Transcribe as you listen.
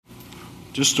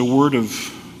Just a word of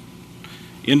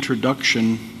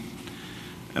introduction.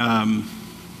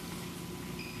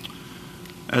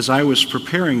 As I was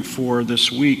preparing for this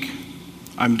week,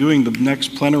 I'm doing the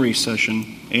next plenary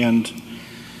session, and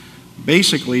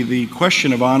basically the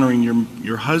question of honoring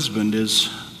your husband is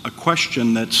a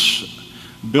question that's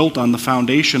built on the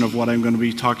foundation of what I'm going to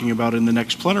be talking about in the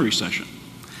next plenary session.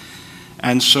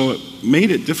 And so it made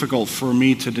it difficult for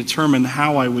me to determine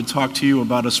how I would talk to you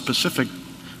about a specific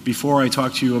before I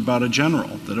talk to you about a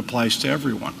general that applies to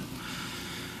everyone.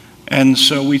 And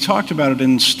so we talked about it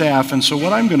in staff, and so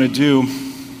what I'm going to do,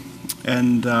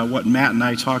 and what Matt and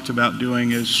I talked about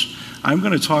doing, is I'm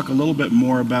going to talk a little bit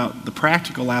more about the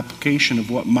practical application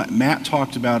of what Matt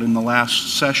talked about in the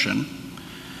last session,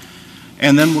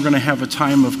 and then we're going to have a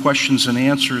time of questions and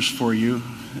answers for you.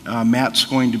 Matt's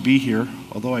going to be here,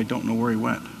 although I don't know where he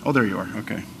went. Oh, there you are,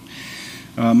 okay.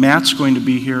 Matt's going to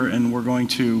be here, and we're going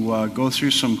to go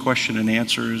through some question and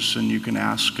answers, and you can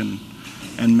ask,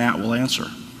 and Matt will answer.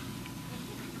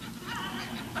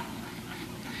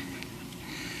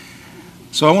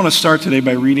 So I want to start today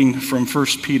by reading from 1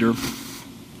 Peter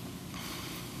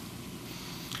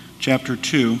chapter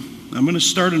 2. I'm going to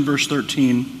start in verse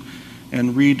 13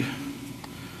 and read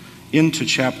into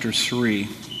chapter 3.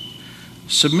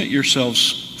 Submit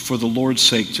yourselves for the Lord's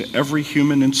sake to every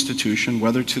human institution,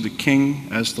 whether to the king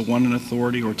as the one in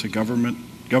authority or to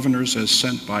governors as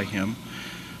sent by him,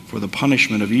 for the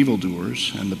punishment of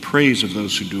evildoers and the praise of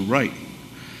those who do right.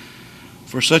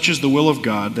 For such is the will of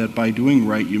God, that by doing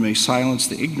right you may silence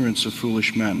the ignorance of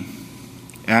foolish men.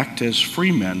 Act as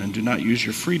free men, and do not use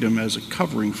your freedom as a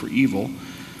covering for evil,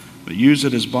 but use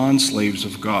it as bondslaves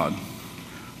of God.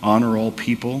 Honor all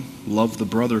people, love the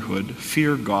brotherhood,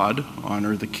 fear God,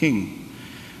 honor the king.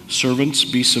 Servants,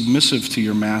 be submissive to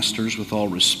your masters with all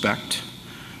respect,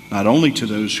 not only to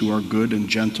those who are good and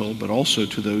gentle, but also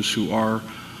to those who are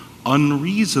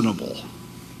unreasonable.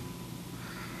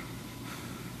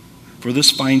 For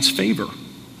this finds favor,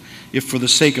 if for the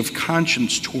sake of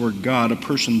conscience toward God a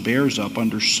person bears up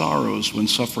under sorrows when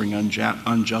suffering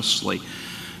unjustly.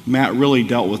 Matt really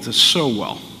dealt with this so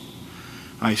well.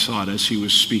 I saw it as he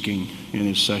was speaking in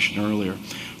his session earlier.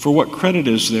 For what credit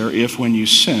is there if when you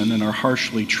sin and are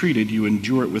harshly treated, you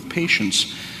endure it with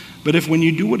patience? But if when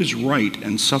you do what is right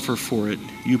and suffer for it,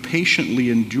 you patiently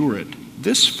endure it,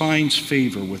 this finds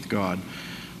favor with God.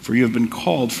 For you have been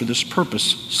called for this purpose,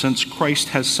 since Christ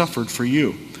has suffered for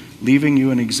you, leaving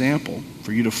you an example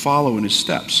for you to follow in his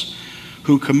steps,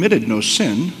 who committed no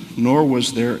sin, nor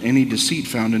was there any deceit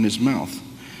found in his mouth.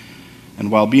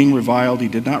 And while being reviled, he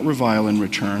did not revile in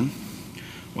return.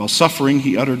 While suffering,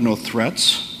 he uttered no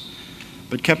threats,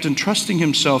 but kept entrusting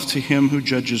himself to him who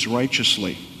judges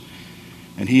righteously.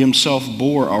 And he himself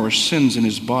bore our sins in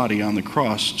his body on the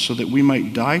cross, so that we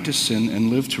might die to sin and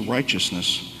live to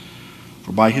righteousness.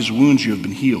 For by his wounds you have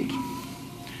been healed.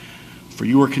 For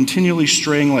you were continually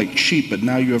straying like sheep, but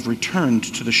now you have returned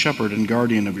to the shepherd and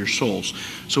guardian of your souls.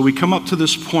 So we come up to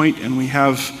this point, and we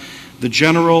have the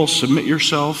general, submit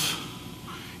yourself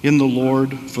in the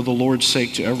Lord for the Lord's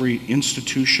sake to every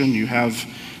institution. You have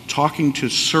talking to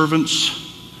servants,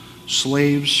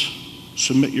 slaves,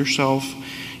 submit yourself.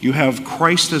 You have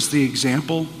Christ as the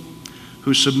example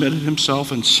who submitted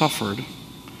himself and suffered,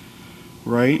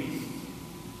 right?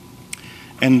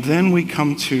 And then we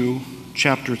come to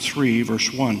chapter 3,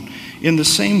 verse 1. In the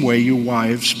same way, you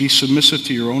wives, be submissive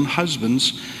to your own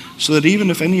husbands, so that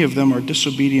even if any of them are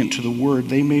disobedient to the word,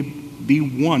 they may be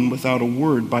won without a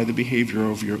word by the behavior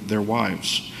of their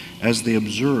wives, as they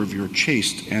observe your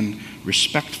chaste and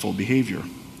respectful behavior.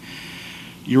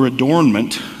 Your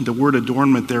adornment, the word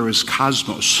adornment there is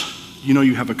cosmos. You know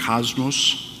you have a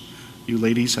cosmos? You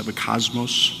ladies have a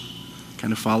cosmos?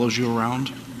 Kind of follows you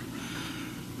around?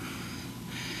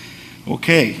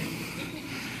 Okay.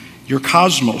 Your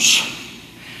cosmos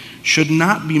should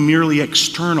not be merely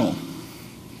external,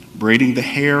 braiding the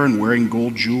hair and wearing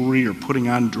gold jewelry or putting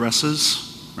on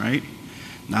dresses, right?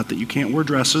 Not that you can't wear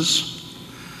dresses.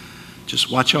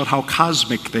 Just watch out how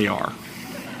cosmic they are,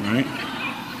 right?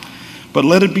 But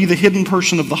let it be the hidden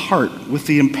person of the heart with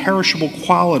the imperishable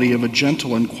quality of a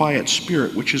gentle and quiet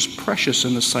spirit, which is precious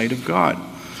in the sight of God.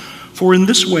 For in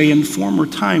this way, in former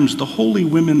times, the holy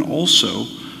women also,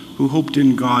 who hoped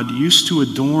in God, used to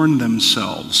adorn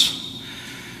themselves,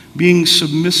 being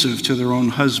submissive to their own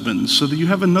husbands, so that you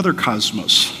have another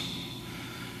cosmos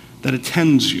that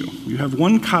attends you. You have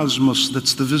one cosmos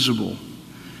that's the visible.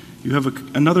 You have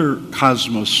another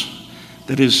cosmos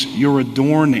that is your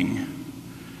adorning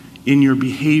in your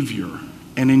behavior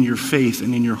and in your faith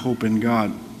and in your hope in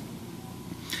God.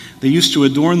 They used to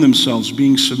adorn themselves,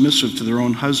 being submissive to their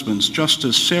own husbands, just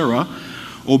as Sarah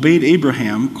obeyed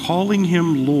Abraham, calling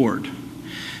him Lord.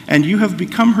 And you have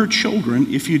become her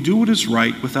children if you do what is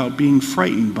right without being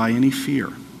frightened by any fear.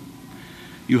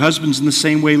 You husbands in the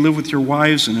same way live with your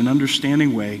wives in an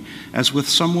understanding way as with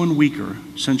someone weaker,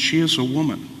 since she is a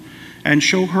woman, and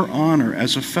show her honor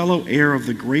as a fellow heir of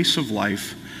the grace of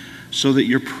life, so that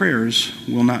your prayers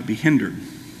will not be hindered.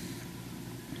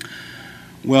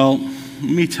 Well, let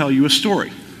me tell you a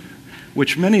story,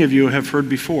 which many of you have heard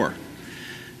before.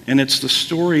 And it's the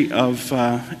story of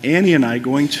Annie and I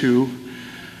going to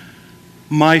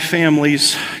my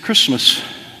family's Christmas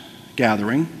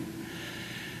gathering.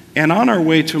 And on our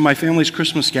way to my family's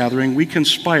Christmas gathering, we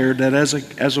conspired that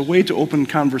as a way to open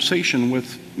conversation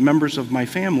with members of my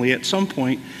family, at some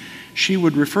point, she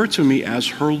would refer to me as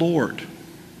her Lord.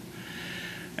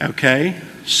 Okay?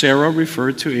 Sarah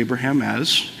referred to Abraham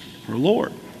as her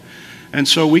Lord. And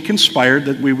so we conspired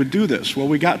that we would do this. Well,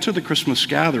 we got to the Christmas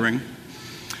gathering,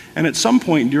 and at some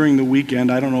point during the weekend,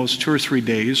 I don't know, it was 2 or 3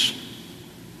 days,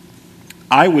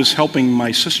 I was helping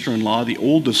my sister-in-law, the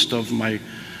oldest of my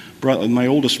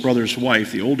oldest brother's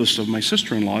wife, the oldest of my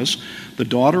sister-in-laws, the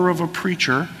daughter of a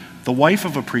preacher, the wife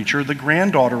of a preacher, the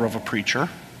granddaughter of a preacher,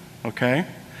 okay?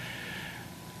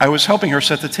 I was helping her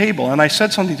set the table, and I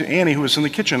said something to Annie, who was in the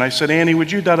kitchen. I said, Annie,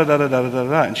 would you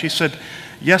da-da-da-da-da-da-da? And she said,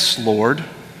 yes, Lord.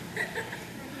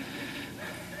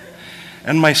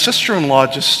 And my sister-in-law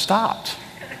just stopped.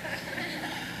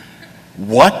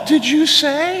 What did you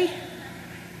say?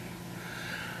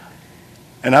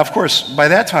 And of course, by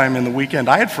that time in the weekend,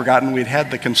 I had forgotten we'd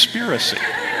had the conspiracy.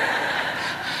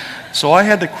 So I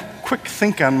had to quick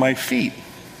think on my feet.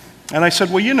 And I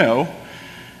said, well, you know,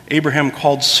 Abraham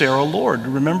called Sarah Lord.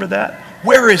 Remember that?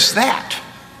 Where is that?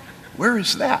 Where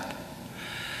is that?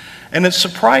 And it's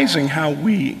surprising how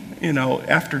we,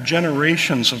 after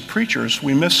generations of preachers,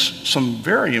 we miss some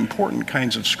very important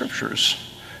kinds of scriptures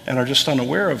and are just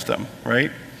unaware of them,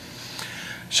 right?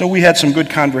 So we had some good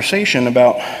conversation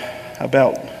about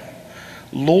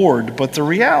Lord, but the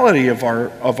reality of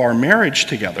our marriage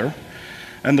together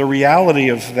and the reality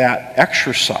of that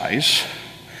exercise,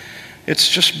 it's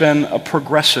just been a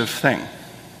progressive thing.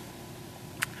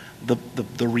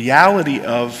 The reality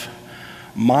of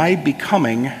my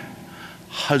becoming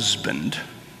husband,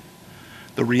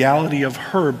 the reality of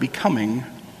her becoming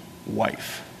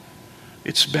wife.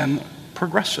 It's been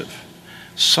progressive,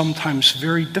 sometimes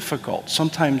very difficult,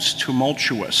 sometimes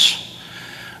tumultuous,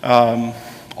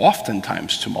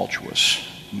 oftentimes tumultuous,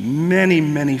 many,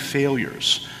 many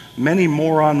failures, many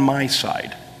more on my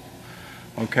side,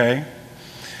 okay?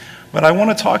 But I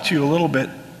want to talk to you a little bit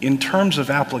in terms of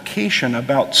application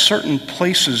about certain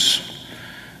places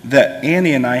that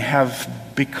Annie and I have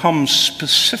become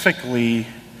specifically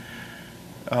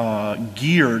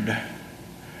geared,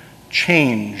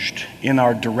 changed in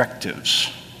our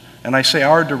directives. And I say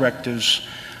our directives,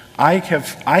 I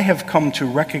have come to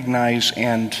recognize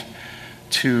and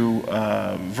to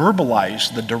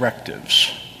verbalize the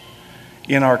directives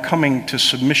in our coming to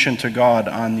submission to God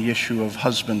on the issue of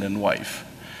husband and wife.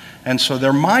 And so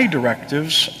they're my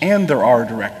directives and they're our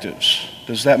directives.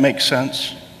 Does that make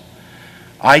sense?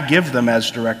 I give them as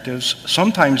directives.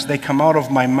 Sometimes they come out of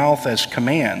my mouth as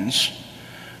commands,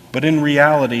 but in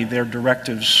reality, they're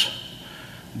directives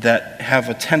that have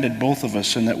attended both of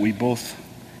us and that we both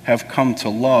have come to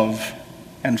love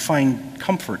and find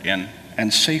comfort in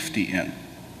and safety in.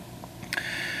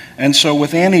 And so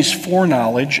with Annie's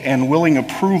foreknowledge and willing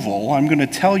approval, I'm going to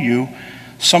tell you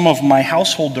some of my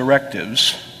household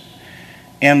directives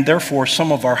and therefore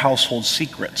some of our household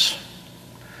secrets.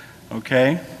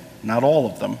 Okay? Not all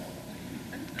of them.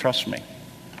 Trust me.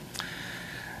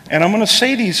 And I'm going to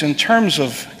say these in terms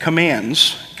of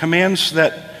commands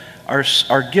that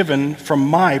are given from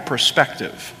my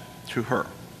perspective to her.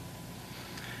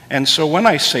 And so when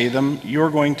I say them, you're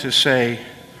going to say,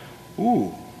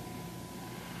 ooh,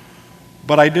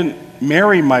 but I didn't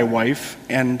marry my wife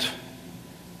and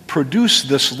produce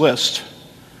this list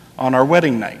on our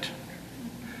wedding night.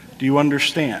 Do you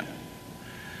understand?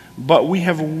 But we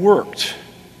have worked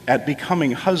at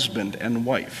becoming husband and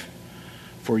wife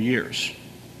for years.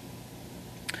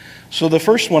 So the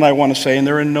first one I want to say, and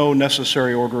they're in no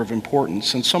necessary order of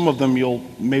importance, and some of them you'll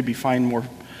maybe find more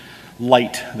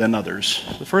light than others.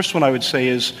 The first one I would say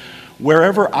is,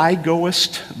 wherever I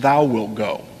goest, thou wilt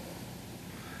go.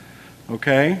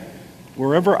 Okay?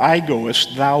 Wherever I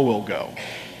goest, thou wilt go.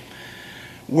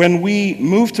 When we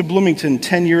moved to Bloomington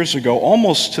 10 years ago,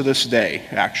 almost to this day,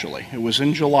 actually, it was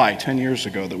in July 10 years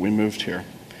ago that we moved here,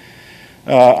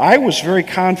 I was very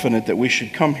confident that we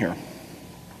should come here.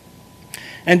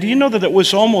 And do you know that it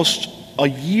was almost a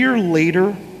year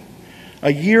later,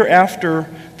 a year after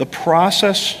the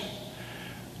process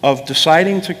of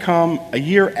deciding to come a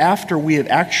year after we had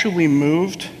actually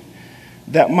moved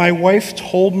that my wife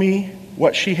told me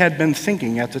what she had been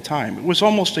thinking at the time. It was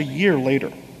almost a year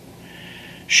later.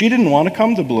 She didn't want to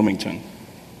come to Bloomington.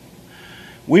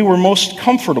 We were most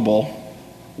comfortable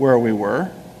where we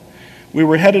were. We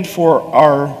were headed for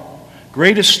our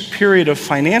greatest period of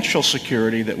financial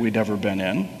security that we'd ever been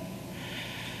in.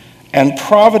 And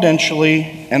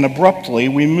providentially and abruptly,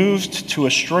 we moved to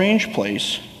a strange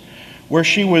place where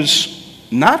she was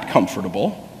not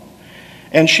comfortable,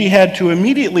 and she had to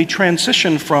immediately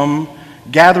transition from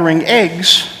gathering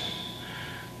eggs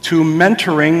to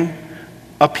mentoring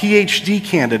a PhD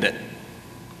candidate.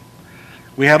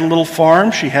 We had a little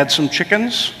farm. She had some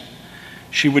chickens.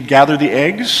 She would gather the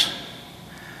eggs.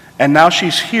 And now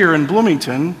she's here in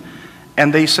Bloomington,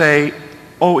 and they say,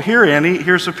 "Oh, here, Annie,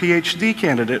 here's a PhD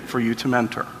candidate for you to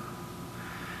mentor."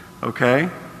 Okay?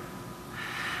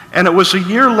 And it was a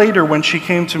year later when she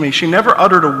came to me. She never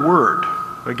uttered a word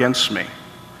against me.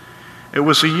 It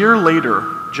was a year later.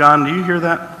 John, do you hear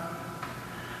that?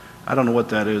 I don't know what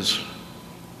that is.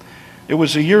 It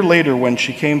was a year later when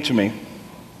she came to me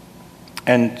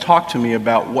and talked to me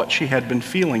about what she had been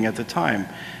feeling at the time.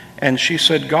 And she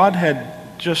said God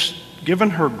had just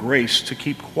given her grace to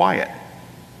keep quiet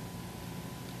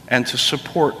and to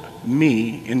support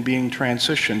me in being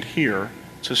transitioned here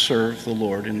to serve the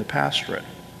Lord in the pastorate.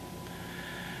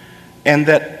 And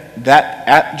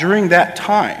during that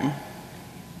time,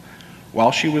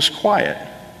 while she was quiet,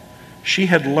 she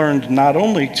had learned not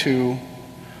only to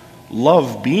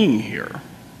love being here,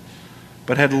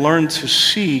 but had learned to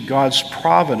see God's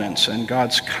providence and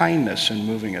God's kindness in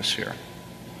moving us here.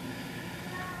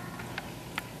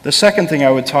 The second thing I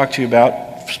would talk to you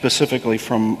about, specifically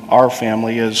from our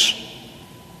family, is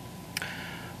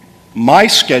my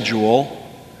schedule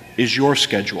is your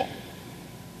schedule.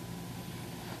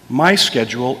 My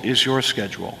schedule is your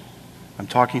schedule. I'm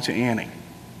talking to Annie,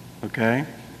 okay?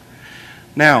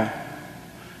 Now,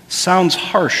 sounds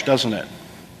harsh, doesn't it?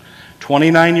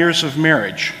 29 years of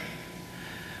marriage,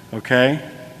 okay?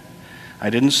 I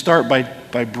didn't start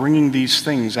by bringing these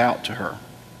things out to her.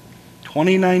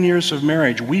 29 years of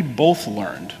marriage, we both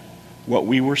learned what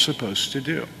we were supposed to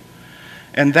do.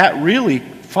 And that really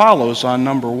follows on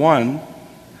number one,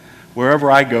 wherever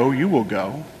I go, you will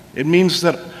go. It means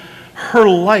that her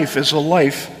life is a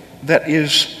life that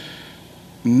is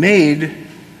made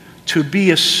to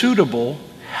be a suitable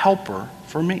helper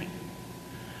for me.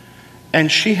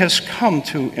 And she has come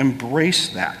to embrace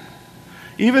that.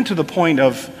 Even to the point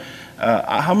of,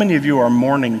 how many of you are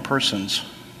morning persons?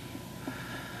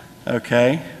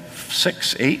 Okay,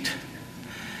 6, 8.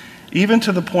 Even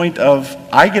to the point of,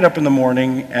 I get up in the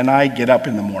morning and I get up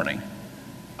in the morning.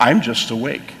 I'm just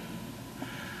awake.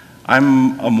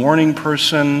 I'm a morning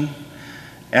person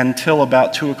until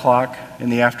about 2 o'clock in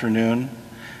the afternoon,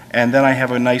 and then I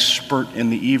have a nice spurt in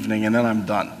the evening, and then I'm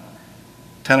done.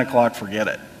 10 o'clock, forget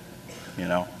it, you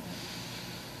know.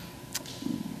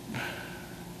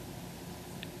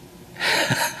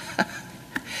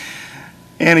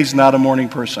 Annie's not a morning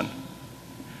person.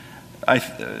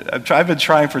 I've been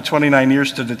trying for 29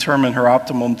 years to determine her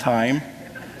optimum time.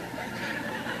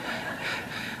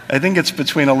 I think it's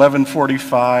between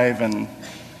 11:45 and,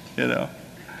 you know.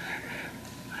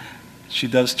 She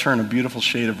does turn a beautiful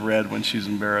shade of red when she's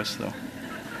embarrassed, though.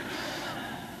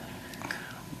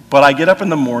 But I get up in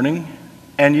the morning,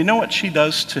 and you know what she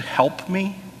does to help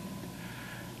me?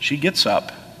 She gets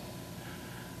up.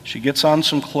 She gets on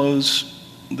some clothes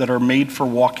that are made for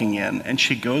walking in, and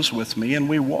she goes with me, and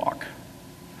we walk.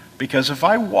 Because if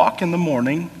I walk in the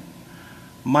morning,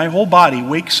 my whole body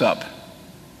wakes up,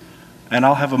 and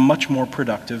I'll have a much more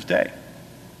productive day.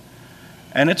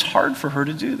 And it's hard for her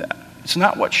to do that. It's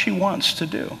not what she wants to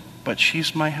do, but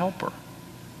she's my helper.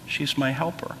 She's my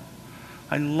helper.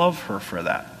 I love her for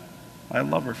that. I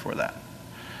love her for that.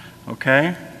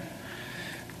 Okay?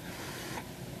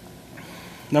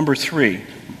 Number 3,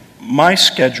 my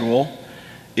schedule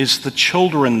is the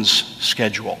children's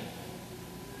schedule.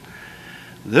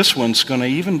 This one's going to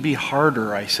even be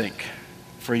harder, I think,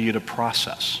 for you to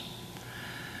process.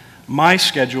 My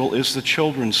schedule is the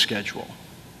children's schedule.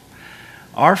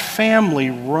 Our family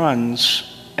runs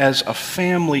as a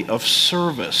family of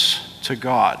service to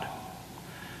God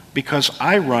because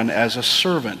I run as a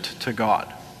servant to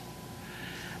God.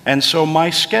 And so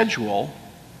my schedule,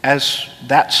 as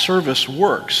that service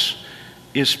works,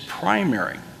 is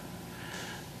primary.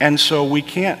 And so we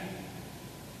can't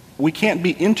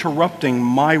be interrupting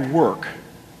my work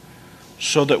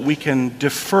so that we can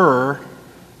defer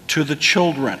to the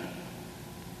children.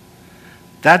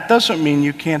 That doesn't mean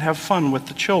you can't have fun with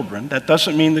the children. That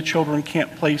doesn't mean the children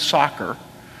can't play soccer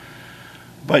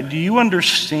But do you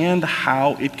understand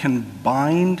how it can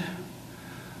bind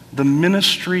the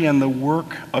ministry and the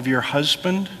work of your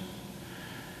husband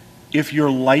if your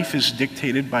life is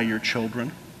dictated by your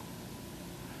children?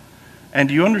 And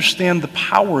do you understand the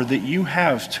power that you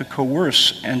have to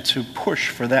coerce and to push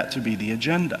for that to be the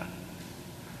agenda?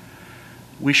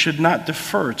 We should not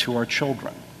defer to our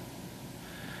children.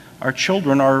 Our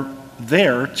children are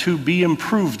there to be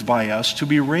improved by us, to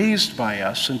be raised by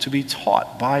us, and to be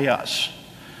taught by us.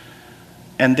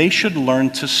 And they should learn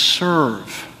to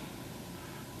serve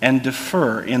and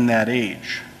defer in that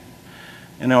age.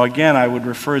 You know, again, I would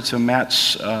refer to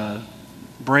Matt's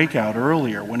breakout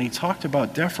earlier. When he talked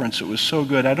about deference, it was so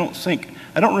good. I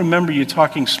don't remember you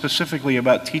talking specifically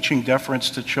about teaching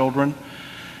deference to children.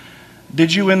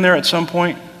 Did you in there at some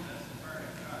point?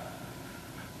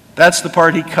 That's the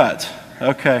part he cut.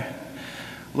 Okay.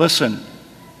 Listen,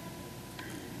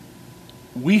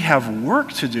 we have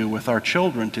work to do with our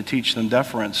children to teach them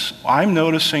deference. I'm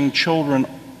noticing children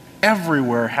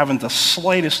everywhere haven't the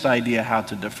slightest idea how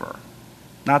to defer.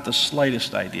 Not the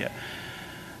slightest idea.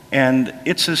 And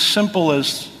it's as simple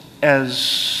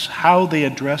as how they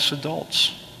address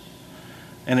adults.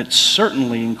 And it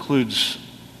certainly includes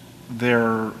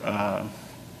their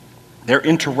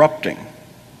interrupting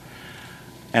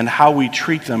and how we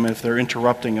treat them if they're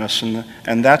interrupting us.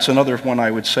 And that's another one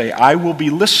I would say. I will be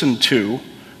listened to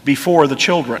before the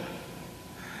children.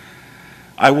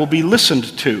 I will be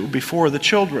listened to before the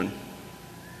children.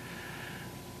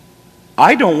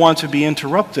 I don't want to be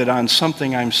interrupted on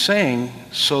something I'm saying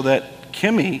so that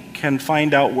Kimmy can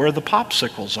find out where the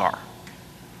popsicles are.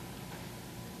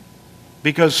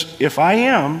 Because if I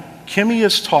am, Kimmy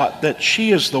is taught that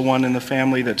she is the one in the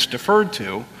family that's deferred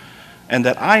to, and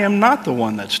that I am not the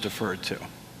one that's deferred to.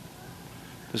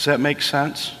 Does that make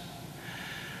sense?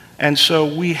 And so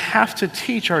we have to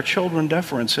teach our children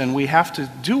deference, and we have to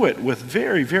do it with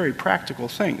very, very practical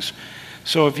things.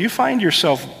 So if you find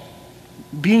yourself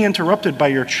being interrupted by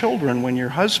your children when your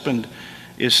husband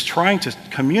is trying to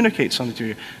communicate something to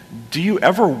you, do you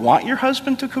ever want your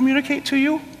husband to communicate to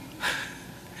you?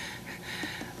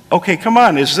 Okay, come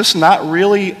on, is this not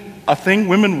really a thing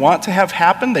women want to have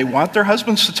happen? They want their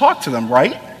husbands to talk to them,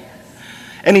 right?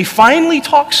 And he finally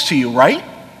talks to you, right?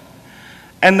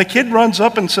 And the kid runs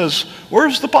up and says,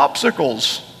 "Where's the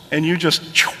popsicles?" And you just,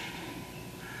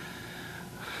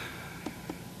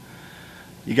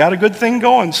 you got a good thing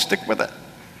going, stick with it.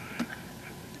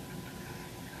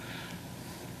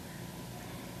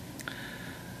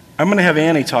 I'm going to have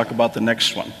Annie talk about the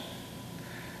next one.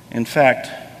 In fact,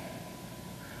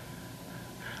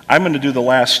 I'm going to do the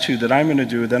last two that I'm going to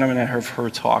do, then I'm going to have her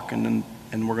talk, and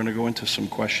we're going to go into some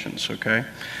questions, okay?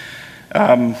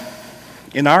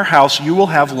 In our house, you will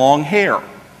have long hair,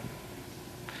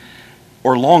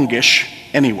 or longish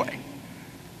anyway.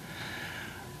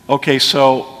 Okay,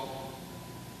 so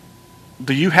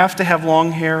do you have to have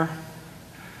long hair?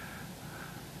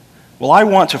 Well, I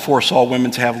want to force all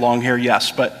women to have long hair,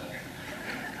 yes, but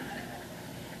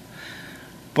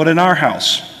in our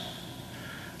house,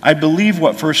 I believe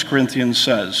what 1 Corinthians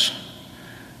says,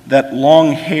 that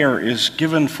long hair is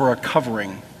given for a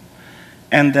covering,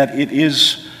 and that it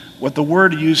is what the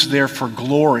word used there for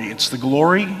glory. It's the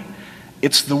glory,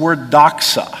 it's the word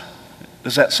doxa.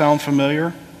 Does that sound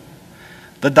familiar?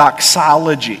 The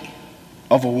doxology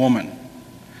of a woman.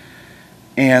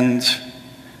 And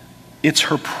it's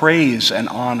her praise and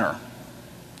honor.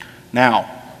 Now,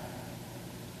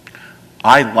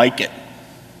 I like it.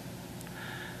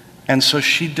 And so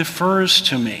she defers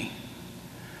to me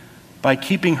by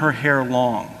keeping her hair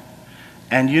long.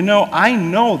 And you know, I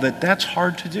know that that's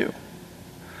hard to do.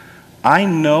 I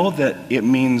know that it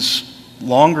means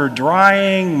longer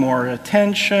drying, more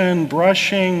attention,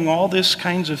 brushing, all these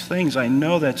kinds of things. I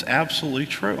know that's absolutely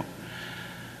true.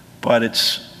 But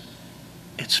it's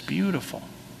beautiful.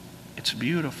 It's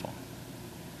beautiful.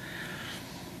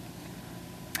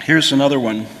 Here's another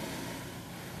one.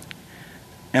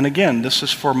 And again, this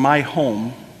is for my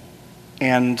home,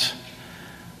 and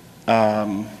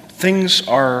things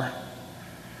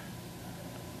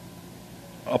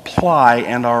apply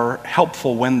and are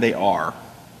helpful when they are.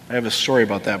 I have a story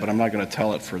about that, but I'm not going to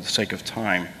tell it for the sake of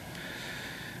time.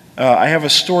 I have a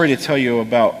story to tell you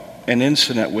about an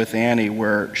incident with Annie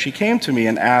where she came to me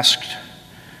and asked,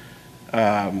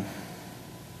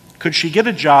 could she get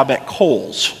a job at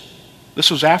Kohl's?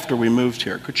 This was after we moved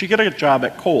here. Could she get a job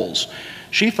at Kohl's?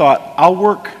 She thought, I'll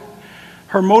work.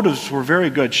 Her motives were very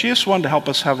good. She just wanted to help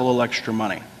us have a little extra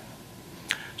money.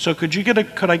 So could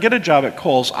I get a job at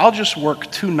Kohl's? I'll just work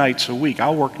 2 nights a week.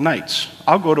 I'll work nights.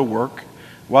 I'll go to work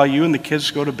while you and the kids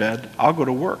go to bed. I'll go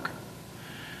to work.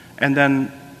 And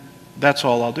then That's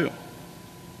all I'll do.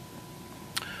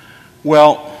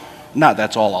 Well, not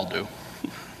that's all I'll do.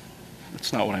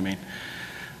 That's not what I mean.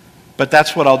 But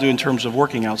that's what I'll do in terms of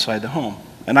working outside the home.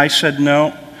 And I said,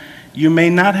 no, you may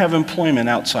not have employment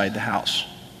outside the house.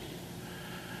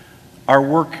 Our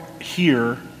work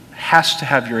here has to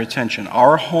have your attention.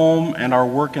 Our home and our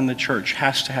work in the church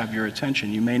has to have your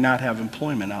attention. You may not have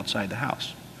employment outside the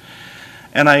house.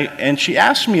 And she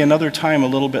asked me another time a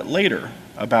little bit later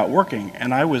about working,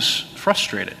 and I was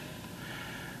frustrated.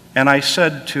 And I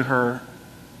said to her,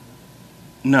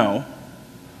 no,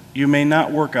 you may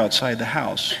not work outside the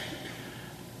house,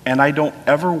 and I don't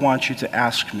ever want you to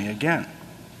ask me again.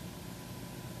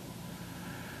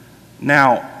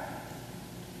 Now,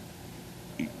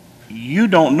 you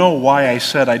don't know why I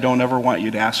said I don't ever want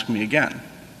you to ask me again.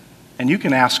 And you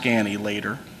can ask Annie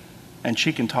later, and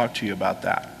she can talk to you about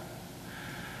that.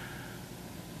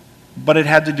 But it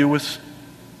had to do with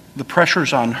the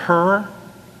pressures on her,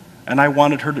 and I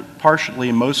wanted her to partially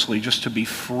and mostly just to be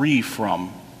free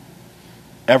from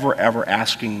ever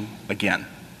asking again.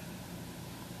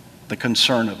 The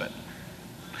concern of it.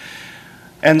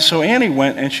 And so Annie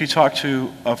went and she talked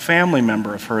to a family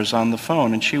member of hers on the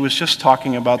phone, and she was just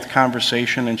talking about the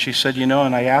conversation, and she said,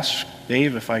 and I asked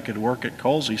Dave if I could work at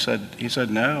Kohl's. He said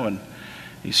no, and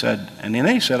then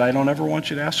he said, I don't ever want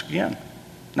you to ask again.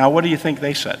 Now, what do you think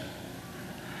they said?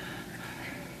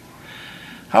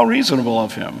 How reasonable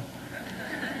of him.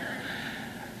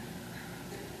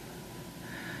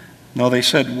 No, they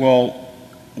said, well,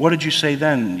 what did you say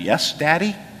then? Yes,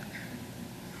 Daddy?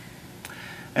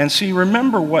 And see,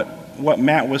 remember what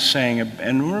Matt was saying,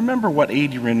 and remember what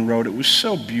Adrian wrote. It was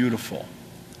so beautiful.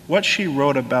 What she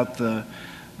wrote about the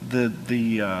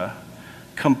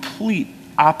complete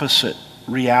opposite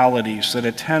realities that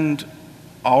attend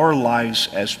our lives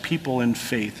as people in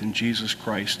faith in Jesus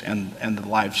Christ and the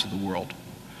lives of the world.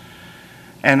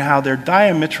 And how they're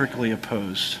diametrically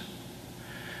opposed.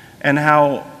 And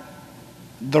how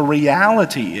the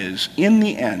reality is, in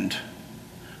the end,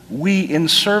 we, in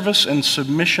service and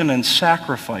submission and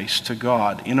sacrifice to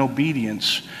God, in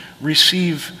obedience,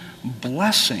 receive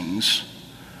blessings,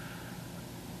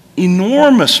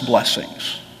 enormous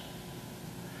blessings.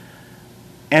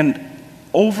 And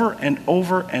over and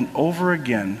over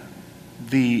again,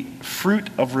 the fruit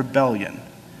of rebellion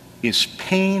is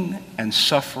pain and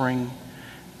suffering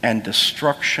and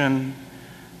destruction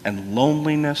and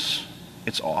loneliness.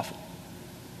 It's awful.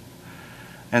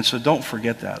 And so don't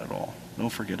forget that at all. Don't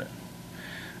forget it.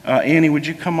 Annie, would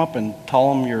you come up and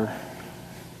tell them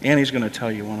Annie's going to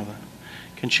tell you one of the...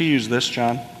 Can she use this,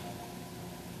 John?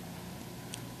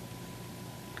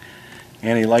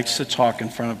 Annie likes to talk in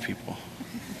front of people.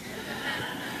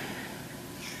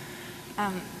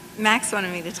 Max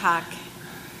wanted me to talk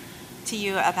to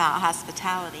you about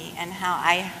hospitality and how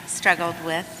I struggled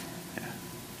with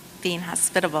being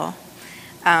hospitable.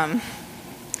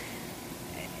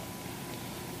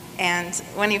 And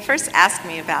when he first asked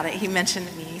me about it, he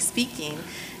mentioned me speaking,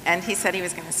 and he said he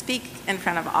was going to speak in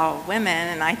front of all women,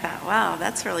 and I thought, wow,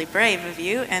 that's really brave of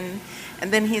you. And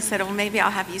then he said, well, maybe I'll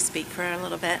have you speak for a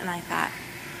little bit, and I thought,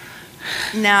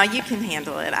 no, you can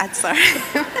handle it. I'm sorry.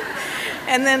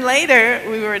 And then later,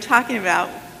 we were talking about,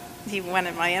 he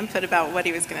wanted my input about what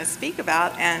he was going to speak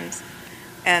about, and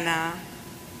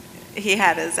he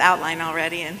had his outline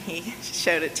already, and he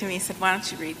showed it to me. He said, why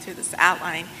don't you read through this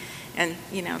outline and,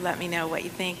 let me know what you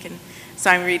think. And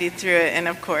so I'm reading through it, and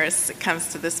of course, it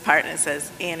comes to this part, and it says,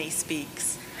 Annie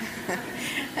speaks.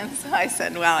 And so I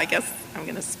said, well, I guess I'm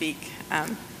going to speak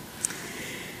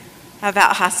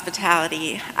about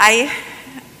hospitality. I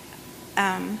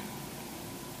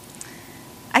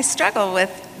struggle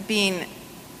with being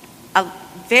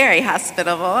very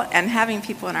hospitable and having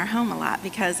people in our home a lot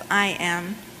because I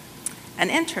am an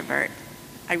introvert.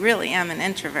 I really am an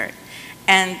introvert.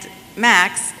 And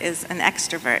Max is an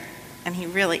extrovert, and he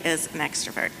really is an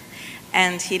extrovert.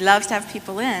 And he loves to have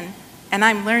people in, and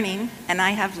I'm learning, and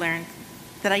I have learned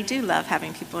that I do love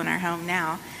having people in our home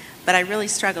now, but I really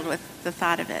struggled with the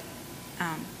thought of it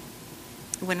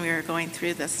when we were going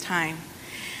through this time.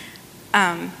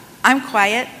 I'm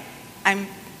quiet. I'm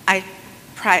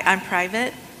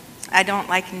private. I don't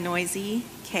like noisy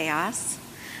chaos.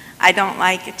 I don't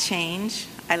like change.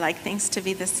 I like things to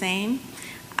be the same.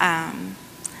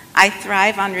 I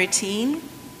thrive on routine,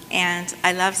 and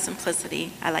I love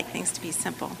simplicity. I like things to be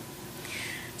simple.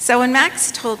 So when Max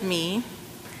told me,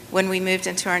 when we moved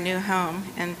into our new home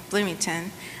in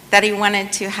Bloomington, that he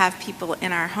wanted to have people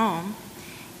in our home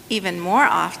even more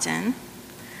often,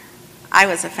 I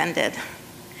was offended.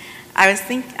 I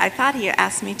thought he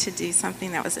asked me to do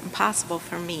something that was impossible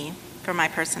for me, for my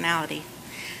personality.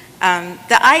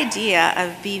 The idea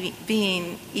of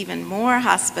being even more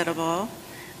hospitable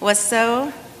was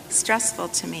so stressful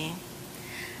to me.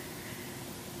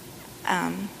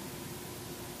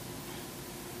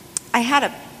 I had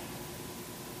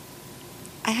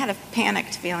a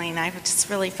panicked feeling. I just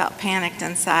really felt panicked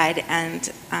inside,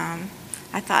 and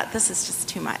I thought, this is just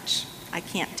too much. I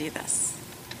can't do this.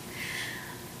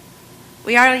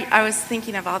 I was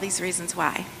thinking of all these reasons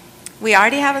why. We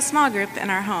already have a small group in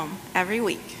our home every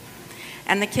week,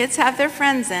 and the kids have their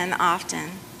friends in often,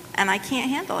 and I can't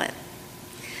handle it.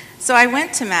 So I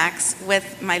went to Max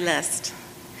with my list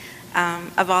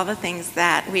of all the things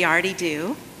that we already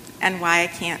do and why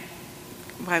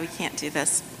we can't do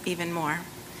this even more.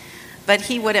 But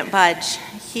he wouldn't budge.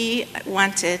 He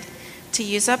wanted to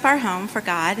use up our home for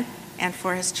God and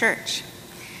for his church.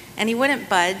 And he wouldn't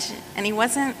budge, and he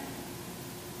wasn't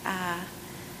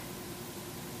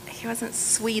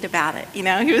sweet about it. He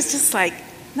was just like,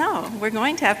 no, we're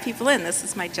going to have people in. This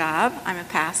is my job. I'm a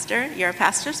pastor. You're a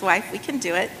pastor's wife. We can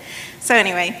do it. So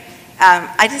anyway,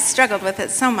 I just struggled with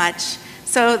it so much.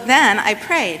 So then I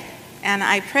prayed, and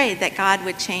I prayed that God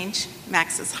would change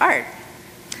Max's heart.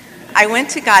 I went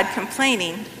to God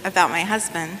complaining about my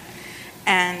husband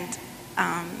and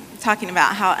talking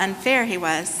about how unfair he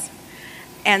was.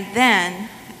 And then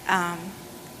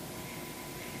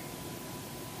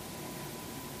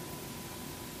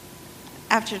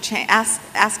after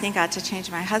asking God to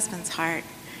change my husband's heart,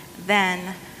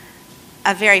 then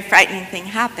a very frightening thing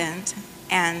happened,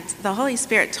 and the Holy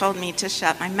Spirit told me to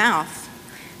shut my mouth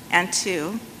and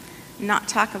to not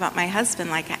talk about my husband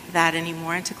like that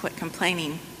anymore, and to quit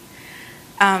complaining.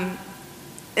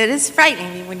 It is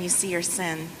frightening when you see your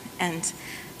sin. And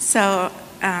so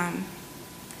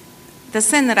the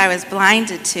sin that I was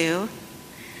blinded to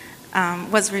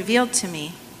was revealed to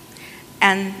me.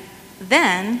 And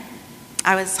then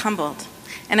I was humbled.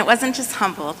 And it wasn't just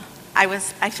humbled.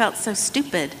 I felt so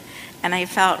stupid. And I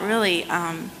felt really,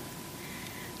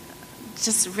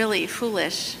 just really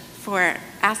foolish for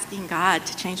asking God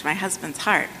to change my husband's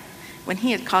heart when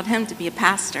he had called him to be a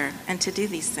pastor and to do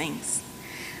these things.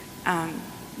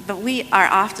 But we are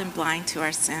often blind to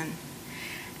our sin.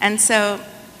 And so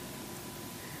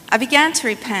I began to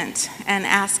repent and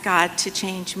ask God to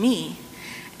change me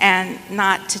and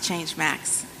not to change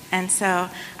Max. And so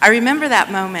I remember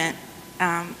that moment,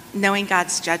 knowing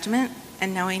God's judgment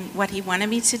and knowing what he wanted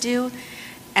me to do,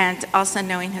 and also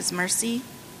knowing his mercy.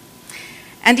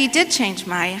 And he did change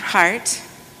my heart.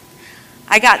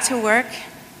 I got to work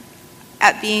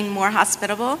at being more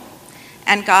hospitable,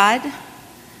 and God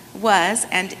was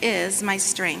and is my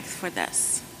strength for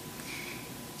this.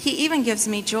 He even gives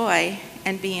me joy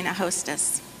in being a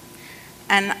hostess.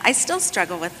 And I still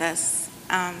struggle with this.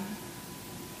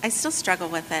 I still struggle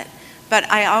with it. But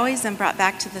I always am brought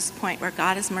back to this point where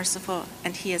God is merciful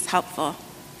and he is helpful.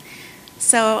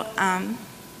 So I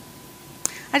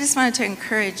just wanted to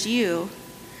encourage you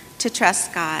to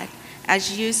trust God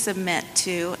as you submit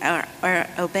to or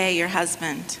obey your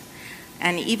husband.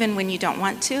 And even when you don't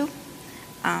want to,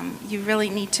 you really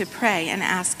need to pray and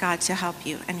ask God to help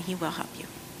you, and he will help you.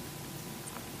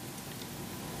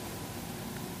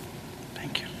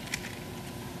 Thank you.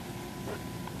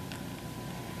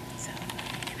 So,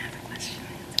 you can have a question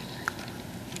answered.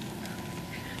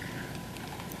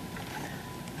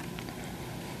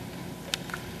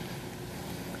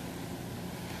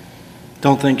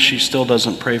 Don't think she still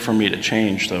doesn't pray for me to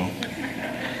change, though.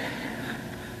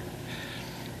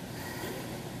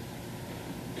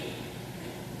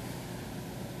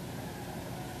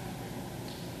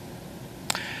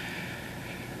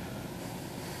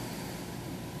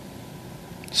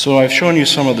 So I've shown you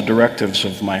some of the directives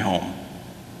of my home.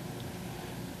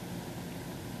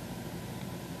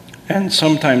 And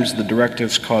sometimes the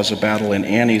directives cause a battle in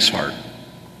Annie's heart.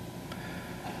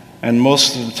 And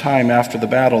most of the time after the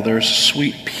battle, there's a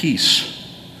sweet peace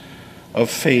of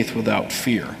faith without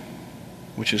fear,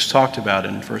 which is talked about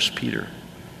in 1 Peter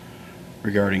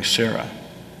regarding Sarah.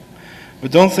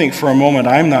 But don't think for a moment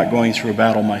I'm not going through a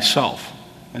battle myself.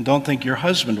 And don't think your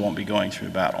husband won't be going through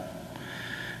a battle.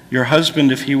 Your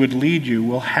husband, if he would lead you,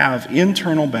 will have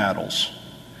internal battles.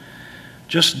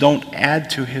 Just don't add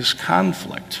to his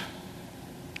conflict.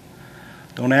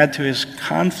 Don't add to his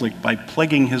conflict by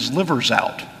plaguing his livers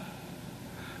out.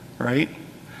 Right?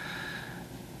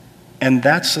 And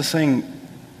that's the thing.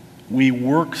 We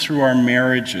work through our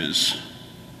marriages.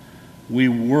 We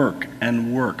work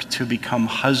and work to become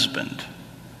husband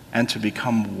and to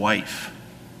become wife.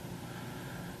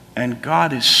 And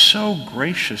God is so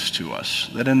gracious to us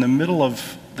that in the middle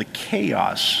of the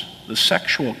chaos, the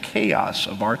sexual chaos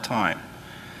of our time,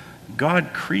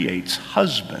 God creates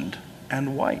husband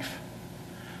and wife.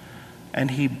 And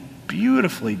he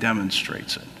beautifully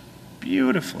demonstrates it.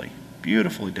 Beautifully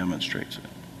demonstrates it.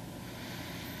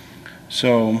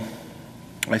 So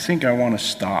I think I want to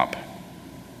stop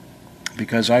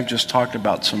because I've just talked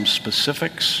about some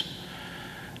specifics,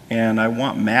 and I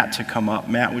want Matt to come up.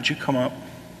 Matt, would you come up?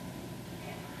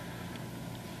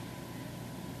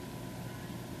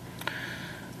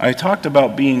 I talked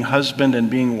about being husband and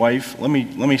being wife. Let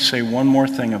me say one more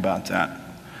thing about that.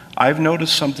 I've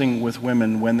noticed something with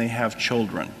women when they have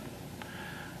children,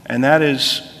 and that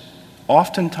is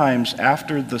oftentimes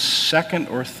after the second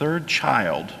or third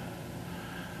child,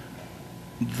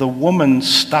 the woman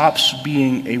stops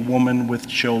being a woman with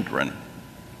children,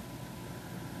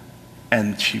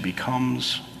 and she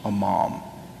becomes a mom,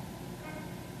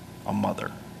 a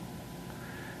mother.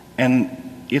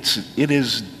 And it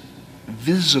is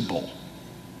visible.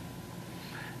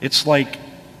 It's like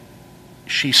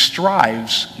she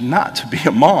strives not to be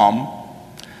a mom,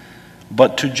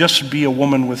 but to just be a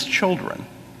woman with children.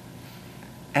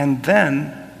 And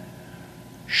then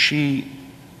she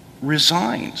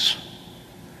resigns.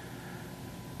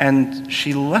 And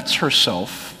she lets herself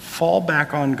fall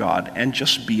back on God and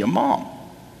just be a mom.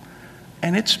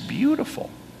 And it's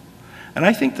beautiful. And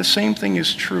I think the same thing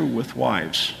is true with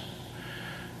wives.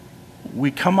 We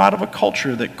come out of a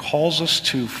culture that calls us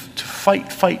to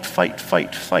fight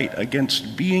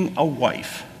against being a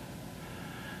wife.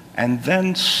 And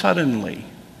then suddenly,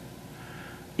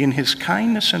 in his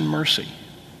kindness and mercy,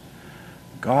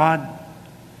 God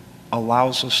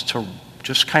allows us to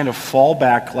just kind of fall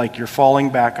back like you're falling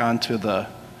back into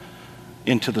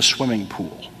the swimming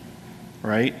pool,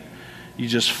 right? You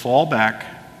just fall back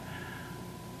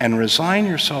and resign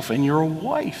yourself, and you're a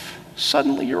wife.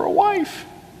 Suddenly you're a wife.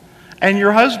 And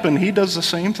your husband, he does the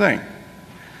same thing.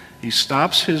 He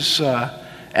stops his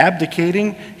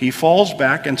abdicating, he falls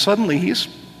back, and suddenly he's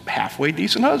halfway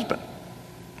decent husband,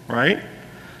 right?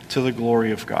 To the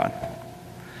glory of God.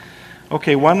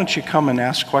 Okay, why don't you come and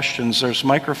ask questions? There's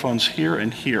microphones here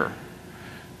and here.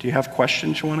 Do you have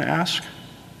questions you want to ask?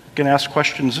 You can ask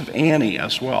questions of Annie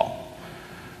as well.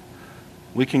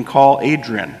 We can call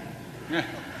Adrian. Yeah.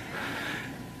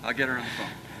 I'll get her on the phone.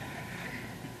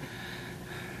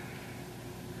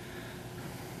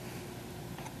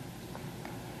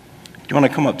 Do you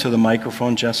want to come up to the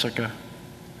microphone, Jessica?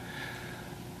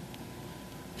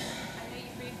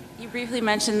 You briefly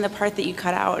mentioned the part that you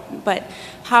cut out, but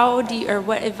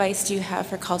what advice do you have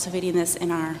for cultivating this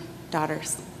in our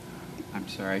daughters? I'm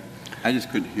sorry. I just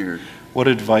couldn't hear. What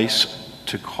advice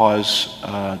to cause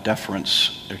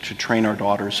deference, or to train our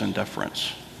daughters in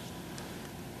deference?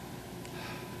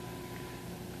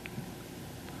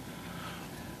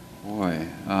 Boy,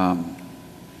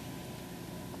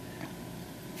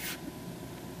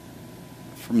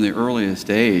 from the earliest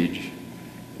age,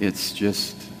 it's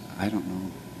just, I don't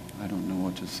know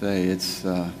what to say. It's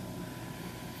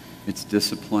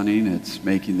disciplining. It's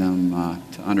making them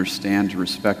to understand, to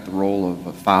respect the role of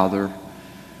a father.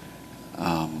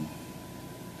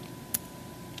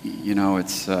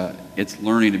 It's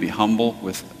learning to be humble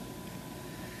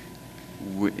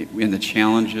in the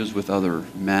challenges with other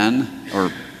men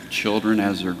or children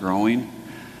as they're growing.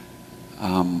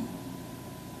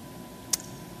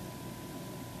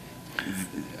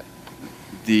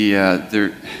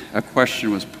 A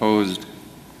question was posed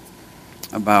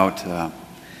about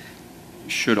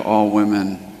should all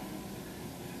women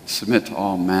submit to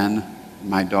all men.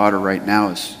 My daughter right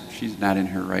now she's not in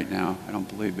here right now, I don't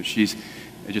believe, but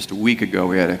just a week ago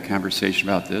we had a conversation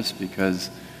about this because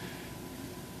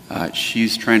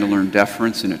she's trying to learn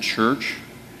deference in a church,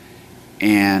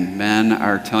 and men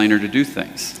are telling her to do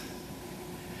things.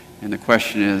 And the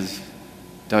question is,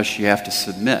 does she have to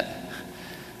submit?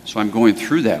 So I'm going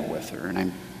through that with her, and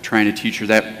I'm trying to teach her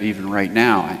that even right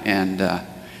now. And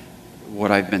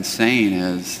what I've been saying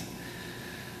is,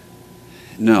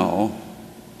 no,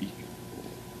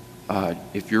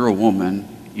 if you're a woman,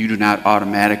 you do not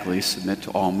automatically submit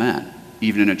to all men.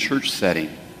 Even in a church setting,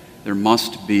 there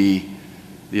must be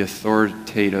the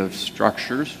authoritative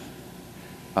structures,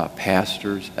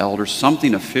 pastors, elders,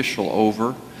 something official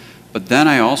over. But then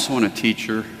I also want to teach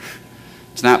her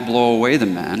to not blow away the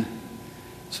men,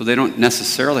 so they don't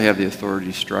necessarily have the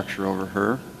authority structure over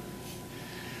her.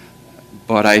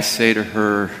 But I say to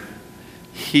her,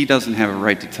 he doesn't have a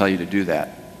right to tell you to do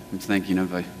that. I'm thinking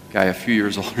of a guy a few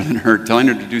years older than her telling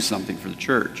her to do something for the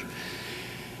church.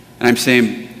 And I'm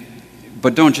saying,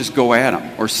 but don't just go at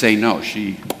him or say no.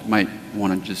 She might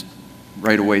want to just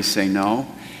right away say no.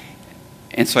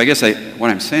 And so I guess what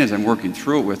I'm saying is I'm working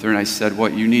through it with her, and I said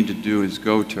what you need to do is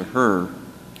go to her,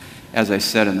 as I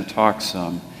said in the talk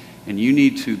some, and you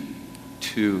need to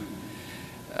to,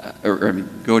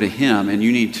 go to him, and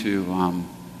you need to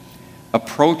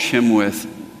approach him with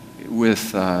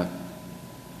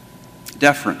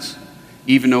deference,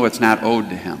 even though it's not owed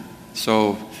to him.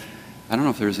 So I don't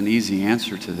know if there's an easy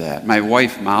answer to that. My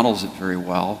wife models it very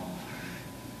well,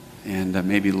 and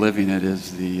maybe living it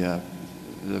is the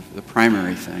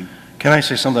primary thing. Can I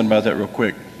say something about that real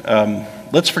quick?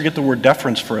 Let's forget the word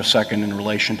deference for a second in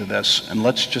relation to this, and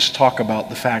let's just talk about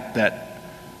the fact that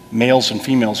males and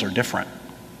females are different,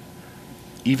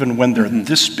 even when they're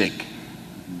this big,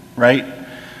 right?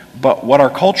 But what our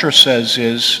culture says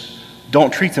is,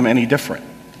 don't treat them any different.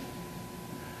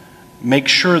 Make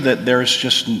sure that there's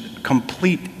just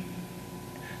complete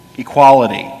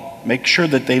equality. Make sure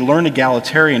that they learn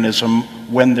egalitarianism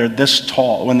when they're this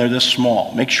tall, when they're this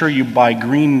small. Make sure you buy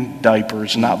green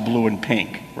diapers, not blue and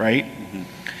pink, right?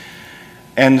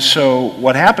 And so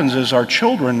what happens is our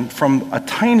children from a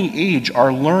tiny age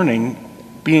are learning,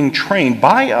 being trained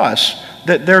by us,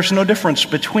 that there's no difference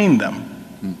between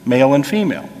them, male and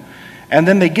female. And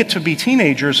then they get to be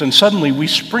teenagers and suddenly we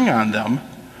spring on them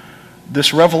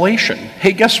this revelation.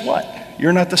 Hey, guess what?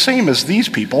 You're not the same as these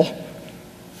people.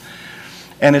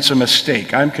 And it's a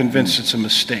mistake. I'm convinced it's a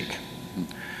mistake.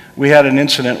 We had an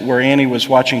incident where Annie was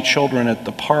watching children at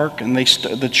the park, and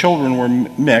the children were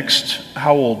mixed.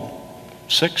 How old?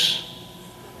 6?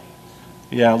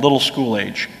 Yeah, little school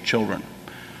age children.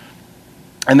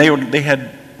 And they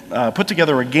had put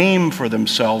together a game for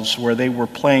themselves where they were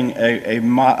playing a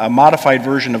modified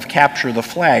version of Capture the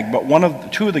Flag,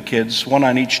 but two of the kids, one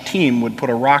on each team, would put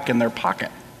a rock in their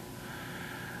pocket.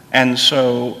 And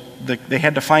so they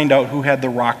had to find out who had the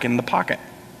rock in the pocket.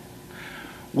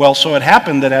 Well, so it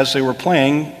happened that as they were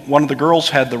playing, one of the girls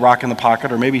had the rock in the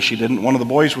pocket, or maybe she didn't. One of the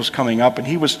boys was coming up, and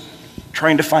he was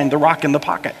trying to find the rock in the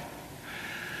pocket.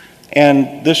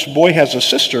 And this boy has a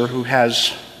sister who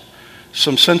has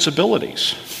some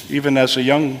sensibilities, even as a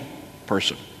young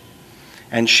person.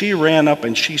 And she ran up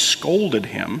and she scolded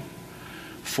him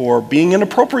for being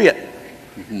inappropriate.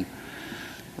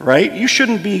 Right? You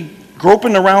shouldn't be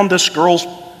groping around this girl's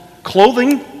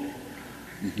clothing,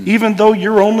 even though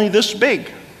you're only this big.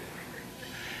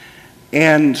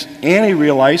 And Annie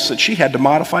realized that she had to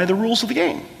modify the rules of the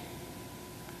game.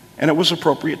 And it was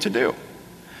appropriate to do.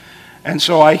 And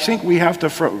so I think we have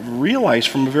to realize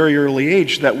from a very early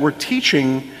age that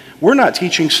we're not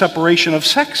teaching separation of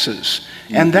sexes.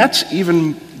 And that's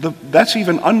even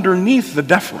underneath the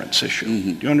deference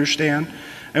issue. Do you understand?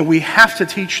 And we have to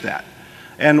teach that.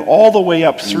 And all the way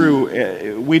up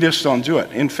through, we just don't do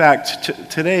it. In fact,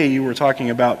 today, you were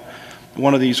talking about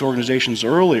one of these organizations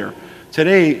earlier.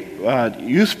 Today,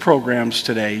 youth programs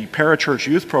today, parachurch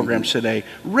youth programs today,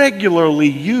 regularly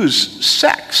use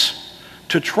sex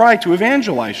to try to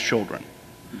evangelize children.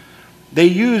 They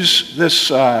use this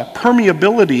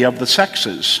permeability of the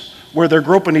sexes, where they're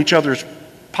groping each other's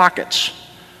pockets,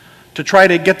 to try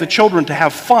to get the children to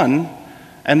have fun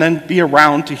and then be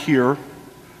around to hear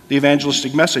the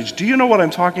evangelistic message. Do you know what I'm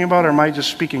talking about, or am I just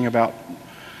speaking about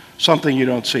something you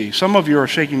don't see? Some of you are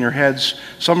shaking your heads.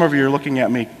 Some of you are looking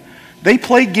at me. They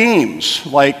play games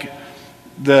like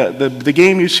the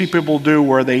game you see people do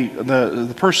where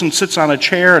the person sits on a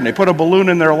chair and they put a balloon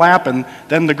in their lap, and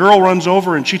then the girl runs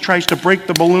over and she tries to break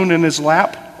the balloon in his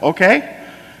lap. Okay?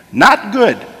 Not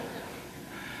good.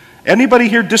 Anybody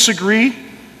here disagree?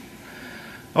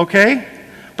 Okay?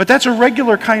 But that's a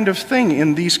regular kind of thing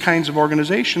in these kinds of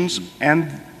organizations,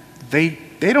 and they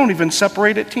don't even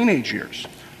separate at teenage years,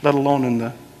 let alone in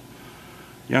the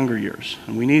younger years.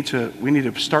 And we need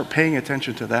to start paying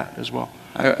attention to that as well.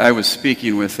 I was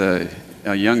speaking with a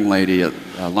young lady at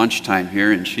lunchtime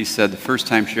here, and she said the first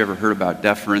time she ever heard about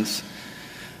deference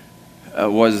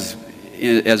was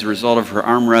as a result of her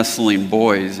arm wrestling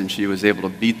boys, and she was able to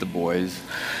beat the boys.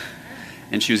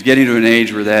 And she was getting to an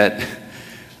age where that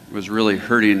was really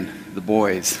hurting the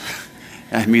boys.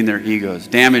 I mean their egos,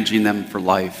 damaging them for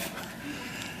life.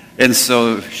 And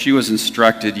so she was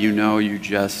instructed, you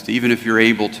just, even if you're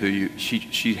able to,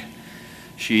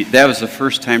 that was the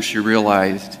first time she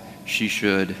realized she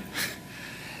should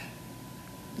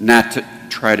not to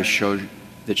try to show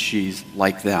that she's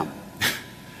like them.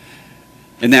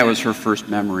 And that was her first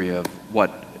memory of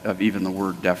even the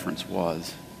word deference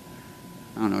was.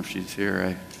 I don't know if she's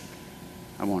here.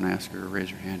 I won't ask her to raise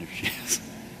her hand if she is.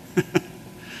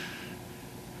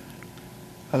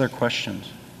 Other questions?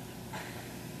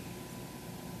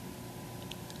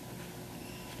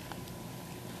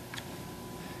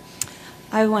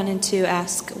 I wanted to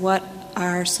ask, what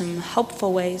are some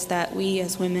helpful ways that we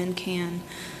as women can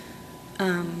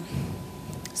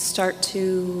start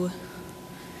to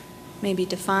maybe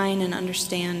define and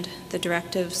understand the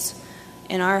directives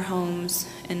in our homes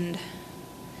and,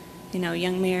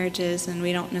 young marriages, and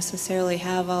we don't necessarily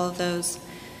have all of those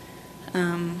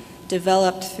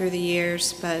developed through the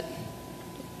years, but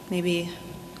maybe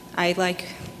I like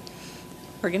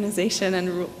organization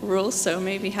and rules, so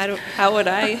maybe how would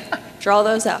I draw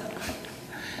those up?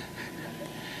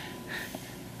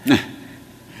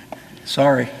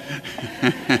 Sorry.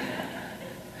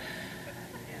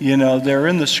 They're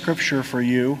in the scripture for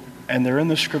you, and they're in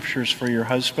the scriptures for your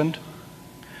husband.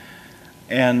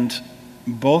 And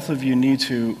both of you need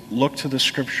to look to the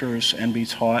scriptures and be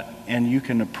taught, and you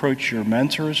can approach your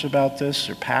mentors about this,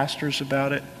 or pastors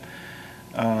about it.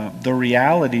 The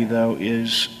reality, though,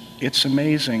 is it's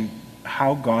amazing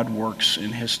how God works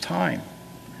in his time.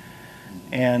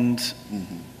 And,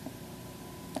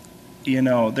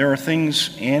 there are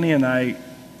things, Annie and I,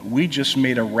 we just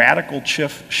made a radical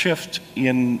shift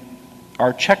in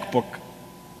our checkbook.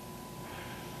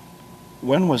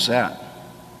 When was that?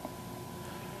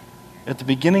 At the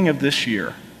beginning of this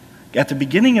year. At the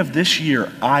beginning of this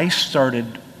year, I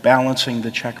started balancing the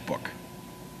checkbook.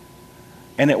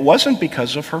 And it wasn't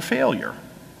because of her failure.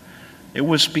 It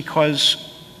was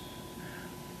because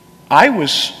I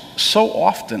was so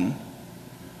often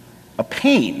a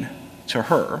pain to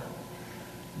her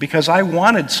because I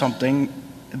wanted something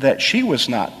that she was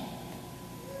not.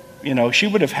 She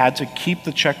would have had to keep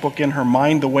the checkbook in her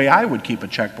mind the way I would keep a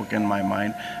checkbook in my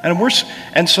mind.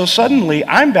 And so suddenly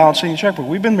I'm balancing the checkbook.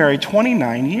 We've been married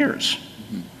 29 years.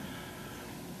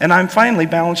 And I'm finally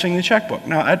balancing the checkbook.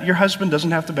 Now, your husband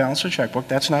doesn't have to balance the checkbook.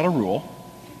 That's not a rule.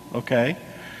 Okay?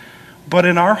 But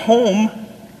in our home,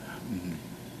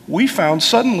 we found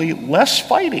suddenly less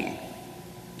fighting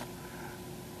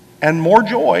and more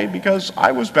joy because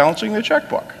I was balancing the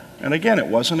checkbook. And again, it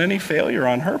wasn't any failure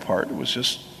on her part. It was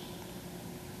just,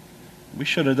 we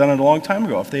should have done it a long time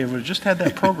ago if they would have just had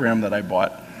that program that I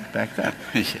bought back then.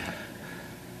 Yeah.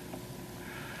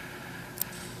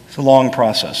 It's a long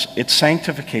process. It's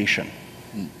sanctification.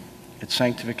 It's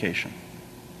sanctification.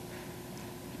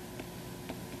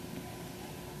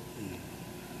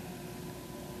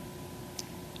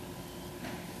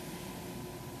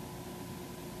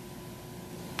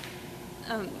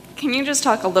 Can you just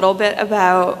talk a little bit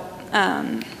about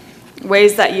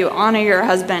ways that you honor your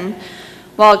husband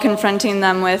while confronting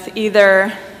them with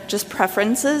either just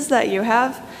preferences that you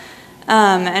have,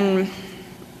 and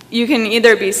you can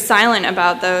either be silent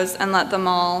about those and let them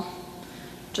all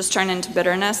just turn into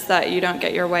bitterness that you don't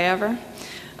get your way ever,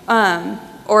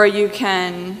 or you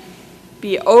can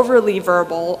be overly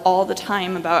verbal all the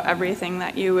time about everything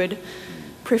that you would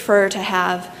prefer to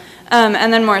have.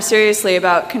 And then more seriously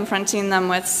about confronting them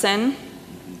with sin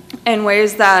in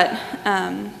ways that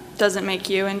doesn't make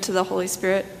you into the Holy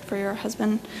Spirit for your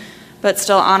husband, but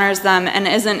still honors them and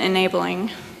isn't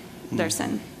enabling their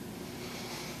sin.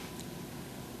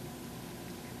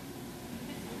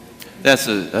 That's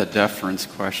a deference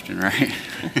question, right?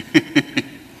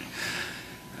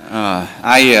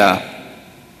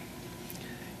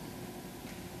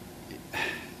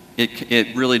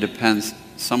 It really depends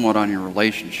somewhat on your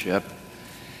relationship.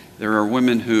 There are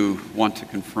women who want to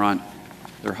confront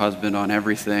their husband on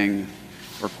everything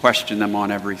or question them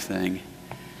on everything.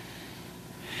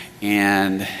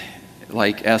 And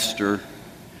like Esther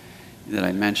that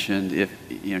I mentioned,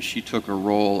 if she took a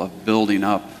role of building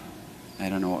up,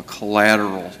 a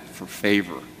collateral for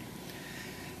favor.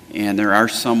 And there are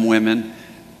some women,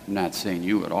 I'm not saying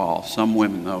you at all, some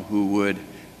women though who would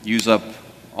use up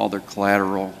all their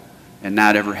collateral and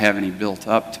not ever have any built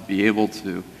up to be able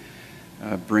to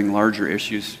bring larger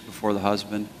issues before the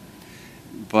husband.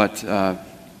 But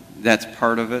that's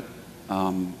part of it,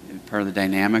 part of the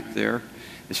dynamic there.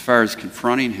 As far as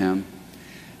confronting him,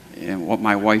 and what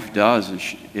my wife does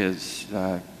is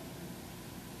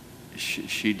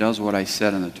she does what I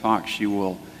said in the talk. She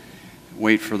will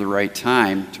wait for the right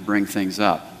time to bring things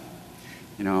up.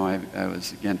 I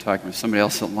was, again, talking with somebody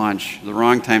else at lunch. The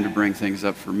wrong time to bring things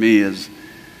up for me is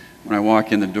when I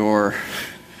walk in the door,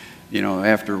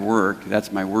 after work.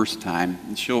 That's my worst time.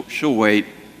 And she'll wait.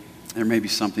 There may be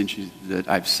something that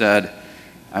I've said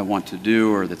I want to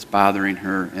do or that's bothering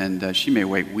her, and she may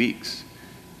wait weeks.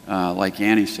 Like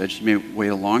Annie said, she may wait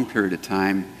a long period of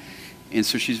time. And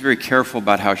so she's very careful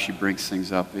about how she brings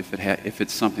things up if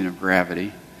it's something of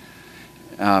gravity.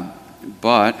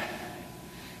 But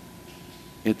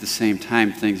at the same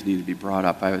time, things need to be brought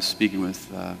up. I was speaking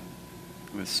with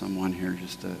someone here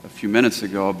just a few minutes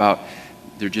ago about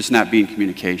there just not being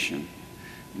communication,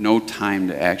 no time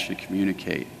to actually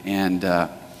communicate. And a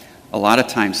lot of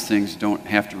times things don't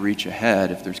have to reach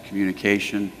ahead if there's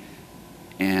communication.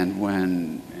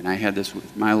 And I had this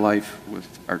with my life, with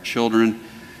our children,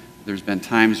 there's been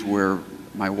times where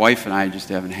my wife and I just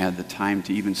haven't had the time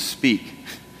to even speak.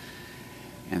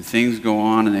 And things go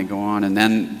on and they go on, and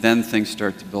then things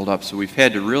start to build up. So we've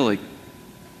had to really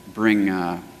bring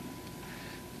a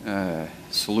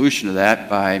solution to that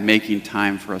by making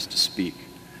time for us to speak,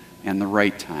 and the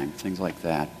right time, things like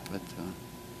that. But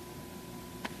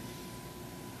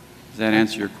does that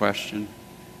answer your question?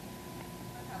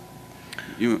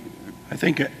 I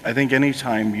think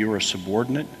anytime you're a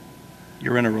subordinate,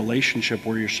 you're in a relationship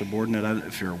where you're subordinate,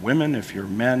 if you're women, if you're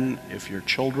men, if you're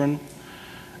children,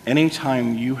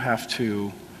 anytime you have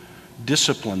to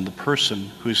discipline the person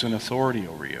who's in authority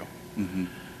over you,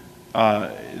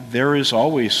 there is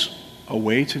always a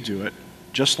way to do it,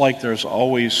 just like there's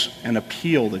always an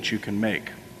appeal that you can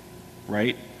make,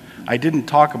 right? I didn't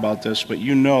talk about this, but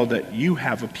you know that you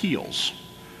have appeals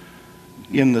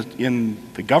in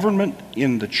the government,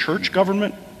 in the church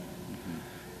government,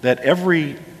 that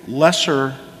every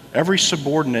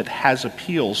subordinate has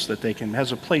appeals that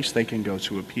has a place they can go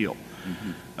to appeal.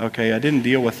 Okay, I didn't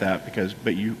deal with that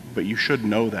but you should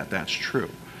know that that's true.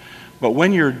 But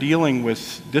when you're dealing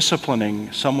with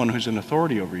disciplining someone who's in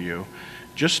authority over you,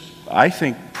 just, I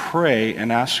think, pray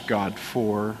and ask God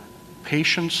for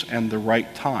patience and the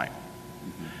right time.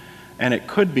 And it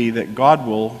could be that God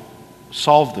will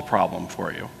solve the problem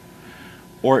for you.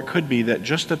 Or it could be that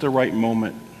just at the right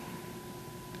moment,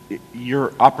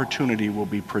 your opportunity will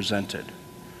be presented.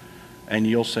 And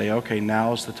you'll say, okay,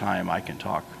 now's the time I can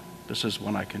talk. This is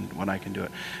when I can do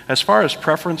it. As far as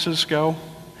preferences go,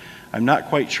 I'm not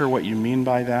quite sure what you mean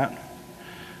by that.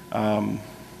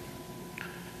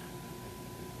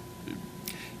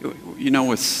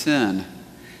 With sin,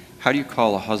 how do you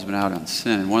call a husband out on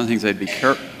sin? And one of the things I'd be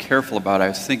careful about, I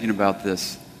was thinking about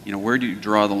this, where do you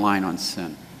draw the line on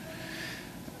sin?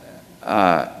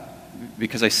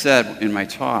 Because I said in my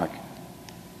talk,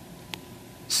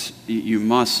 you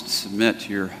must submit to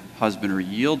your husband or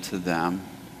yield to them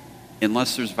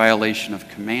unless there's violation of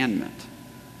commandment.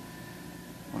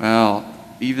 Well,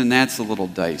 even that's a little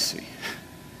dicey.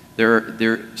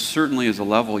 There certainly is a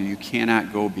level you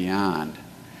cannot go beyond.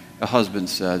 A husband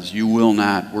says, you will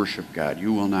not worship God,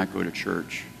 you will not go to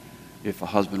church. If a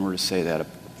husband were to say that, a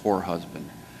poor husband.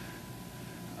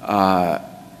 I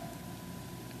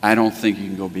don't think you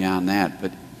can go beyond that,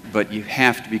 but you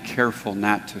have to be careful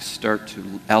not to start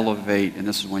to elevate, and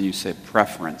this is when you say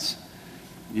preference.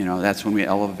 That's when we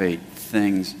elevate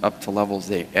things up to levels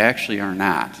they actually are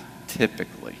not,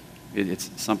 typically.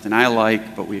 It's something I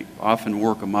like, but we often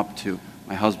work them up to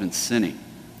my husband sinning.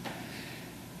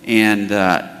 And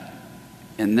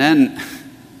then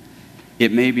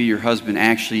it may be your husband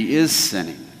actually is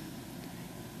sinning.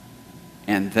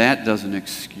 And that doesn't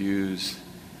excuse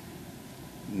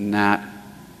not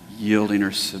yielding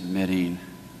or submitting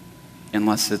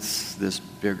unless it's this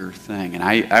bigger thing. And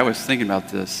I was thinking about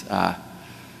this.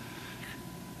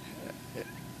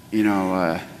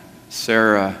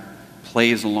 Sarah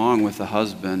plays along with the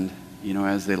husband,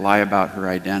 as they lie about her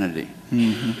identity.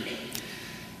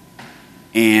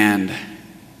 And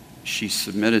she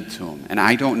submitted to him. And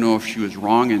I don't know if she was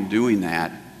wrong in doing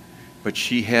that, but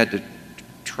she had to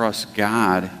trust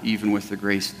God, even with the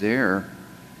grace there,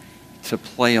 to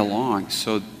play along.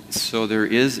 So there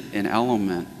is an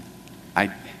element.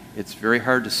 It's very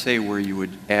hard to say where you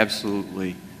would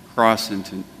absolutely cross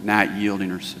into not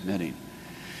yielding or submitting.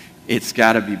 It's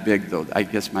got to be big, though. I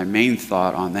guess my main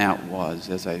thought on that was,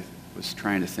 as I was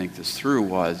trying to think this through,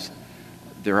 was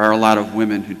there are a lot of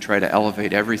women who try to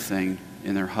elevate everything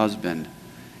in their husband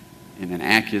in an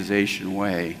accusation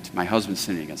way. To my husband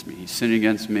sinning against me. He's sinning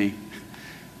against me,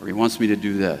 or he wants me to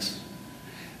do this.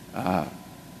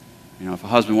 If a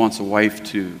husband wants a wife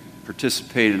to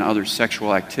participate in other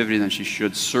sexual activity, then she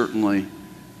should certainly,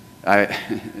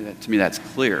 to me that's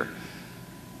clear.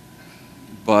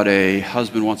 But a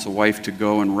husband wants a wife to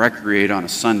go and recreate on a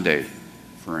Sunday,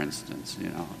 for instance,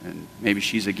 and maybe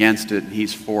she's against it and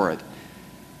he's for it.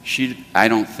 I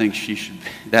don't think she should,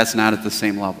 that's not at the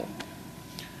same level.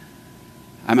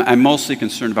 I'm mostly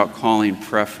concerned about calling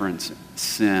preference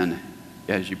sin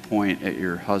as you point at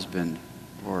your husband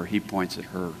or he points at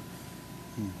her.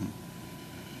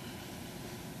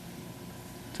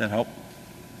 Does that help?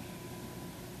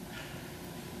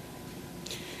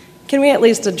 Can we at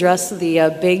least address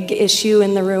the big issue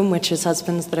in the room, which is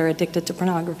husbands that are addicted to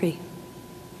pornography?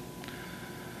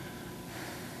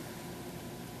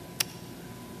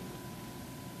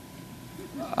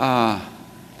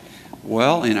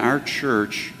 Well, in our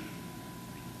church,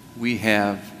 we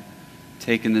have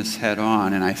taken this head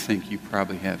on, and I think you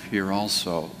probably have here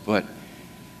also. But,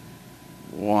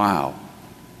 wow.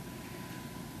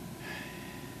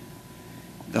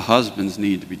 the husbands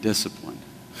need to be disciplined.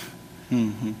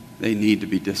 Mm-hmm. They need to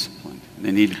be disciplined.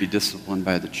 They need to be disciplined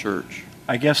by the church.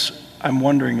 I guess I'm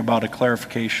wondering about a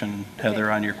clarification,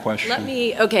 Heather, on your question.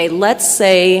 Let's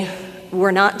say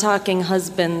we're not talking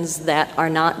husbands that are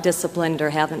not disciplined or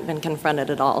haven't been confronted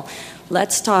at all.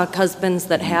 Let's talk husbands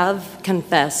that have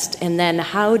confessed, and then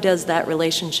how does that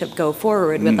relationship go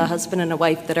forward with a husband and a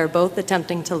wife that are both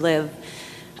attempting to live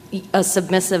a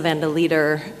submissive and a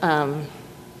leader,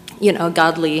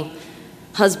 godly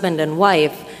husband and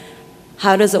wife?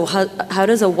 How does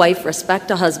a wife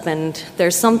respect a husband?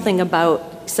 There's something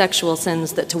about sexual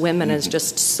sins that to women is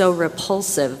just so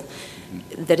repulsive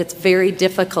that it's very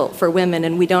difficult for women,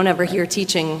 and we don't ever hear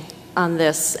teaching on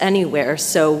this anywhere.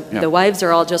 So the wives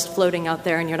are all just floating out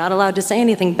there, and you're not allowed to say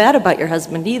anything bad about your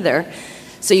husband either.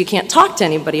 So you can't talk to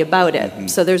anybody about it.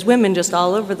 So there's women just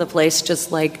all over the place,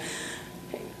 just like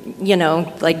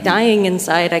dying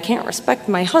inside. I can't respect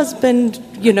my husband,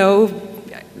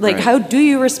 How do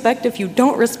you respect if you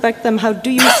don't respect them? How do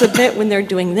you submit when they're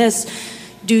doing this?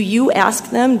 Do you ask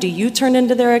them? Do you turn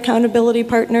into their accountability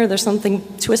partner? There's something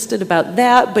twisted about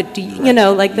that, but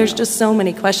there's just so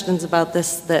many questions about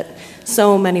this that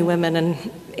so many women,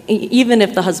 and even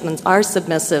if the husbands are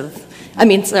submissive,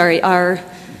 are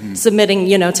submitting,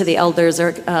 to the elders,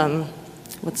 or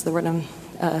what's the word?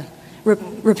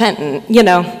 Repentant.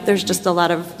 There's just a lot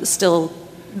of still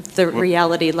the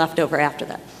reality left over after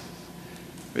that.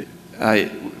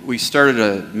 We started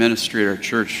a ministry at our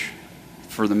church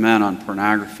for the men on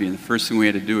pornography, and the first thing we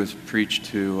had to do was preach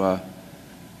to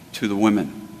the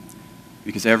women,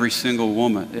 because every single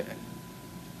woman,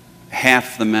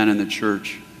 half the men in the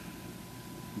church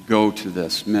go to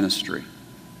this ministry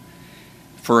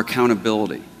for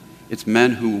accountability. It's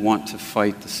men who want to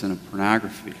fight the sin of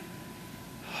pornography.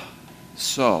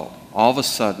 So all of a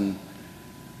sudden,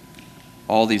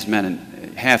 all these men,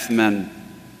 and half the men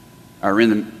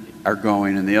are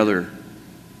going, and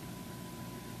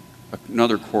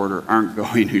another quarter aren't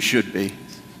going who should be.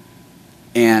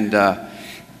 And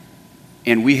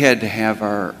we had to have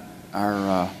our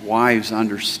wives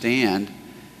understand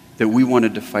that we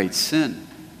wanted to fight sin.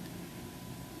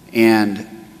 And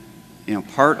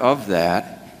part of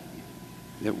that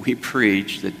we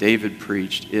preach, that David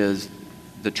preached, is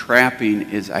the trapping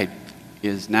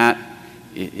is not.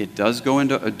 It does go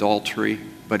into adultery,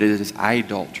 but it is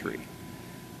idolatry.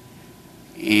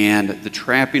 And the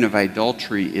trapping of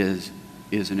idolatry is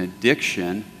an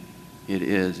addiction. It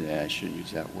is, I shouldn't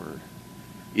use that word.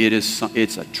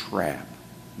 It's a trap.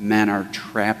 Men are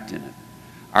trapped in it.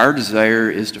 Our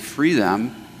desire is to free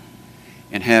them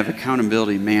and have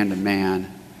accountability man to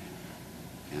man.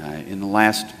 In the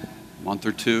last month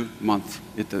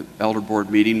at the elder board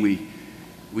meeting,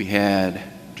 we had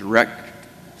direct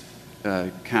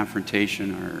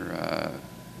confrontation or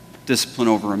discipline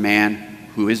over a man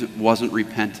who wasn't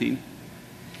repenting.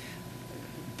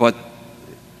 But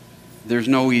there's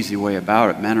no easy way about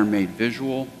it. Men are made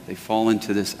visual. They fall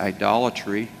into this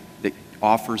idolatry that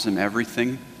offers them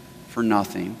everything for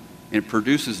nothing. And it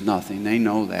produces nothing. They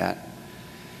know that.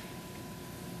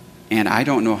 And I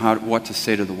don't know what to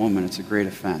say to the woman. It's a great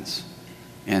offense.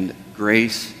 And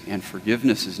grace and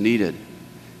forgiveness is needed.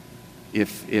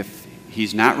 If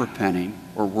he's not repenting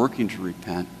or working to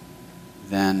repent,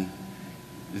 then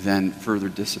further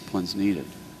discipline's needed.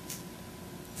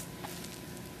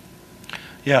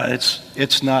 Yeah,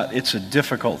 it's a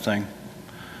difficult thing.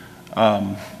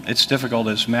 It's difficult,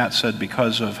 as Matt said,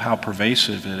 because of how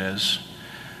pervasive it is.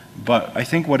 But I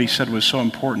think what he said was so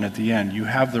important at the end. You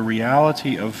have the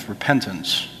reality of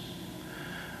repentance.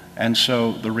 And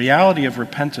so the reality of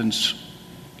repentance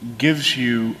gives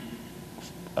you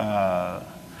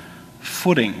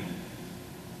footing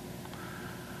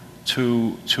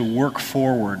to work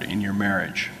forward in your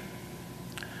marriage.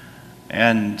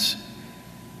 And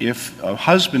if a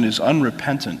husband is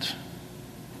unrepentant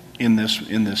in this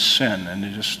sin and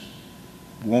they just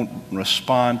won't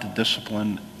respond to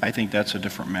discipline, I think that's a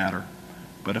different matter.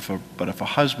 But if a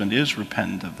husband is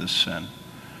repentant of this sin,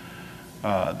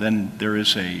 then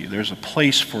there's a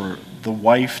place for the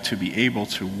wife to be able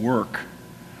to work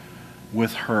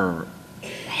with her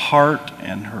heart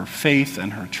and her faith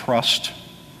and her trust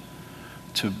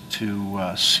to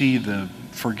see the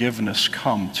forgiveness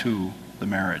come to the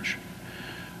marriage.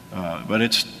 But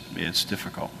it's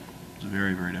difficult. It's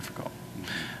very, very difficult.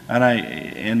 And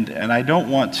I don't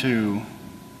want to,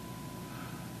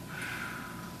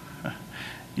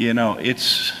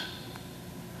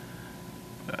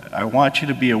 I want you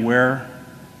to be aware.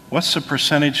 What's the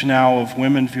percentage now of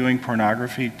women viewing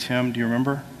pornography, Tim? Do you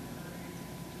remember?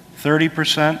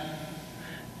 30%,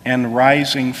 and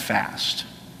rising fast.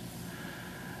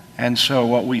 And so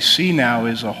what we see now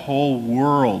is a whole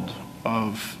world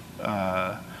of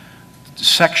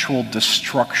sexual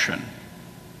destruction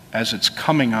as it's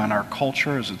coming on our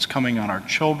culture, as it's coming on our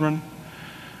children.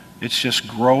 It's just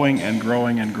growing and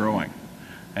growing and growing.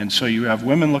 And so you have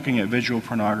women looking at visual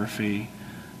pornography.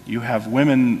 You have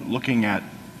women looking at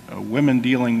women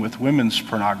dealing with women's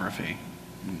pornography,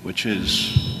 which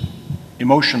is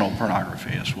emotional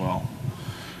pornography as well.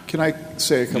 Can I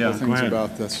say a couple of things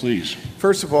about this? Please.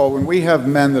 First of all, when we have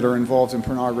men that are involved in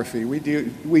pornography, we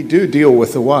do deal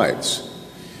with the wives.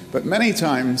 But many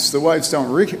times the wives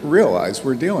don't realize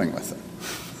we're dealing with them.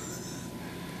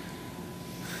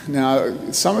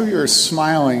 Now, some of you are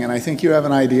smiling, and I think you have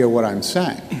an idea what I'm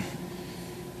saying.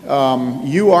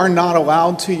 You are not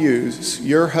allowed to use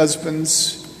your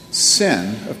husband's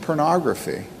sin of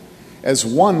pornography as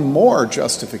one more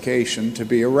justification to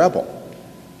be a rebel.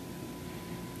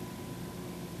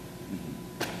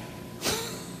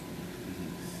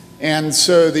 And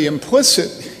so the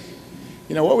implicit,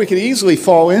 what we could easily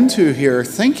fall into here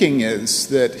thinking is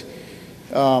that,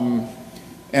 and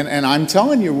I'm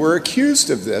telling you, we're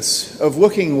accused of this, of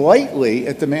looking lightly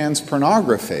at the man's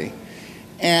pornography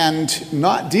and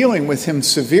not dealing with him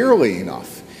severely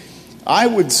enough. I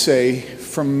would say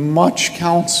from much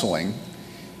counseling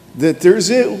that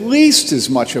there's at least as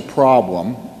much a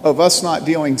problem of us not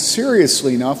dealing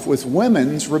seriously enough with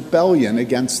women's rebellion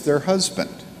against their husband.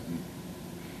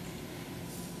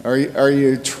 Are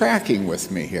you tracking with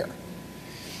me here?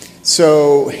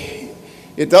 So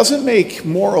it doesn't make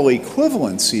moral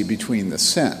equivalency between the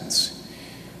sins.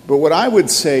 But what I would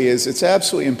say is it's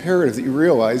absolutely imperative that you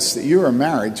realize that you are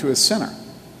married to a sinner.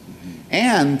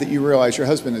 And that you realize your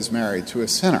husband is married to a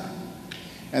sinner.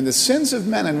 And the sins of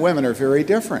men and women are very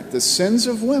different. The sins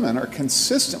of women are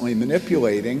consistently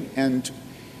manipulating and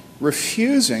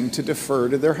refusing to defer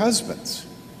to their husbands.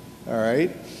 All right?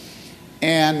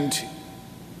 And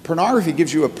pornography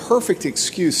gives you a perfect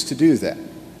excuse to do that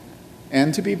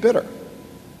and to be bitter.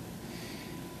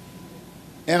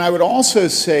 And I would also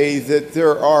say that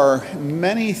there are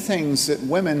many things that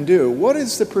women do. What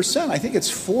is the percent? I think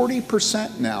it's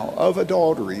 40% now of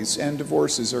adulteries and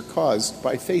divorces are caused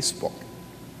by Facebook.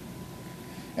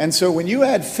 And so when you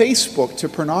add Facebook to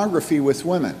pornography with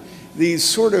women, these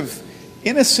sort of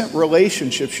innocent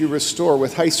relationships you restore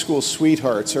with high school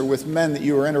sweethearts or with men that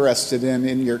you were interested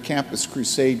in your campus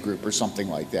crusade group or something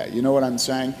like that. You know what I'm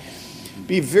saying?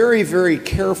 Be very, very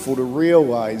careful to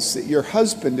realize that your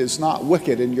husband is not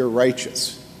wicked and you're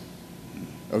righteous.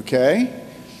 Okay?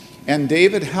 And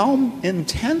David, how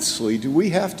intensely do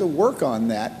we have to work on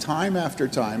that time after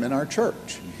time in our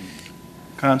church?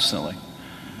 Constantly.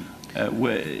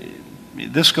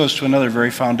 This goes to another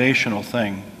very foundational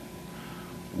thing.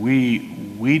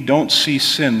 We don't see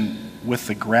sin with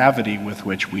the gravity with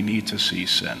which we need to see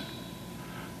sin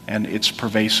and its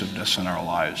pervasiveness in our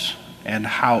lives and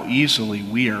how easily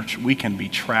we can be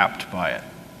trapped by it.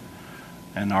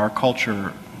 And our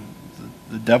culture,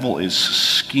 the devil is a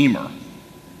schemer,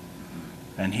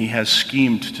 and he has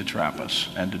schemed to trap us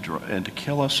and to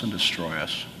kill us and destroy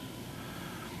us.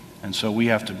 And so we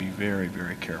have to be very,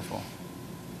 very careful.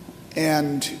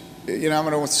 And I'm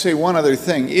going to say one other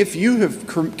thing. If you have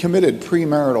committed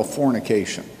premarital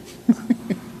fornication,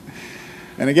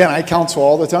 and again, I counsel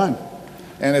all the time,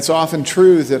 and it's often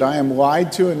true that I am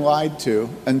lied to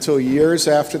until years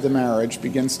after the marriage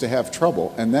begins to have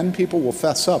trouble, and then people will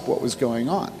fess up what was going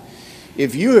on.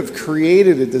 If you have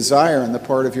created a desire on the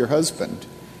part of your husband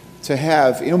to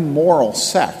have immoral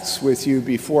sex with you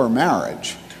before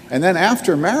marriage, and then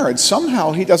after marriage,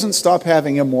 somehow he doesn't stop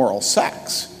having immoral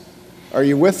sex. Are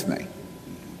you with me?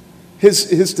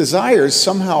 His desires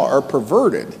somehow are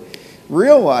perverted.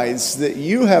 Realize that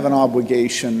you have an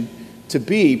obligation to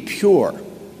be pure.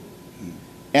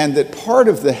 And that part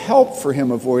of the help for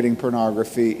him avoiding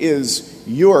pornography is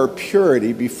your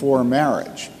purity before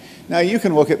marriage. Now, you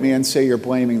can look at me and say you're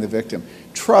blaming the victim.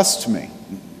 Trust me.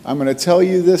 I'm going to tell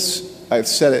you this. I've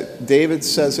said it. David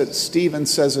says it. Stephen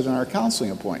says it in our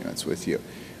counseling appointments with you.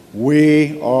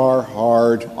 We are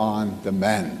hard on the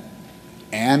men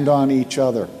and on each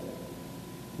other.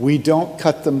 We don't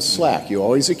cut them slack. You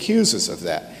always accuse us of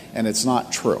that, and it's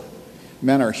not true.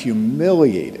 Men are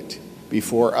humiliated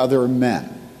before other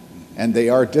men, and they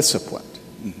are disciplined,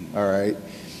 all right?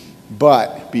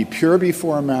 But be pure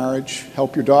before marriage.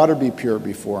 Help your daughter be pure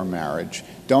before marriage.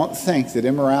 Don't think that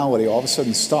immorality all of a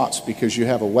sudden stops because you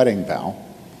have a wedding vow,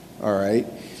 all right?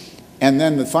 And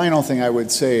then the final thing I would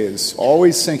say is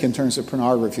always think in terms of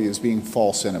pornography as being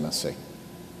false intimacy.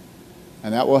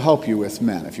 And that will help you with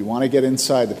men. If you want to get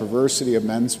inside the perversity of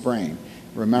men's brain,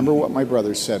 remember what my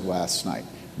brother said last night.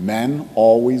 Men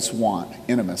always want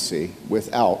intimacy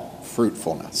without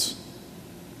fruitfulness.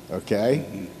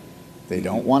 Okay? They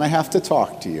don't want to have to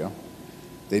talk to you.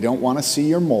 They don't want to see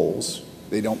your moles.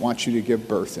 They don't want you to give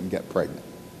birth and get pregnant.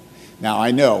 Now,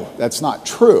 I know that's not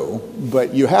true,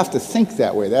 but you have to think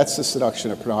that way. That's the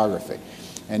seduction of pornography.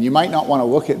 And you might not want to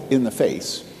look it in the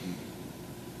face,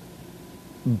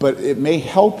 but it may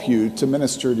help you to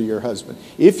minister to your husband.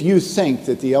 If you think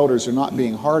that the elders are not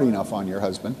being hard enough on your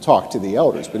husband, talk to the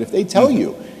elders. But if they tell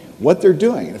you what they're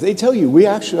doing, if they tell you we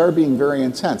actually are being very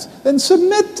intense, then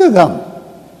submit to them.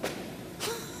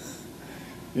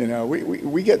 You know,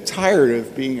 we get tired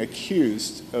of being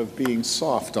accused of being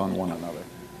soft on one another.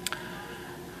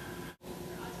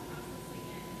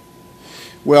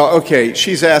 Well, okay,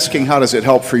 she's asking how does it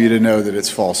help for you to know that it's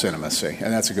false intimacy,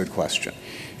 and that's a good question.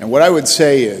 And what I would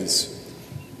say is,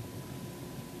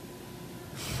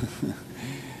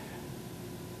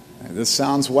 this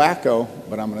sounds wacko,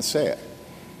 but I'm going to say it.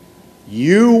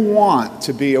 You want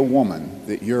to be a woman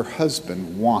that your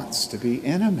husband wants to be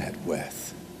intimate with.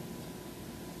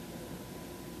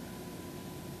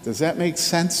 Does that make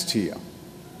sense to you?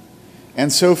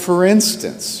 And so, for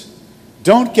instance,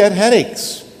 don't get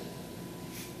headaches.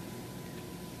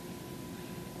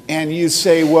 And you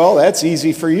say, well, that's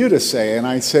easy for you to say. And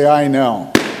I say, I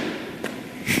know.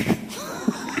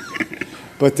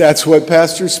 But that's what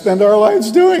pastors spend our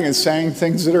lives doing, is saying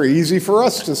things that are easy for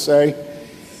us to say.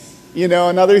 You know,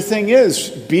 another thing is,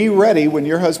 be ready when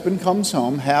your husband comes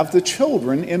home, have the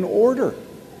children in order.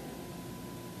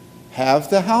 Have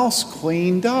the house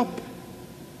cleaned up.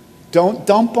 Don't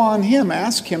dump on him.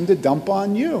 Ask him to dump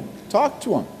on you. Talk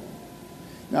to him.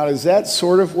 Now, is that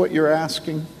sort of what you're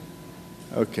asking?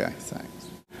 Okay, thanks.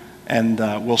 And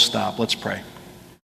we'll stop. Let's pray.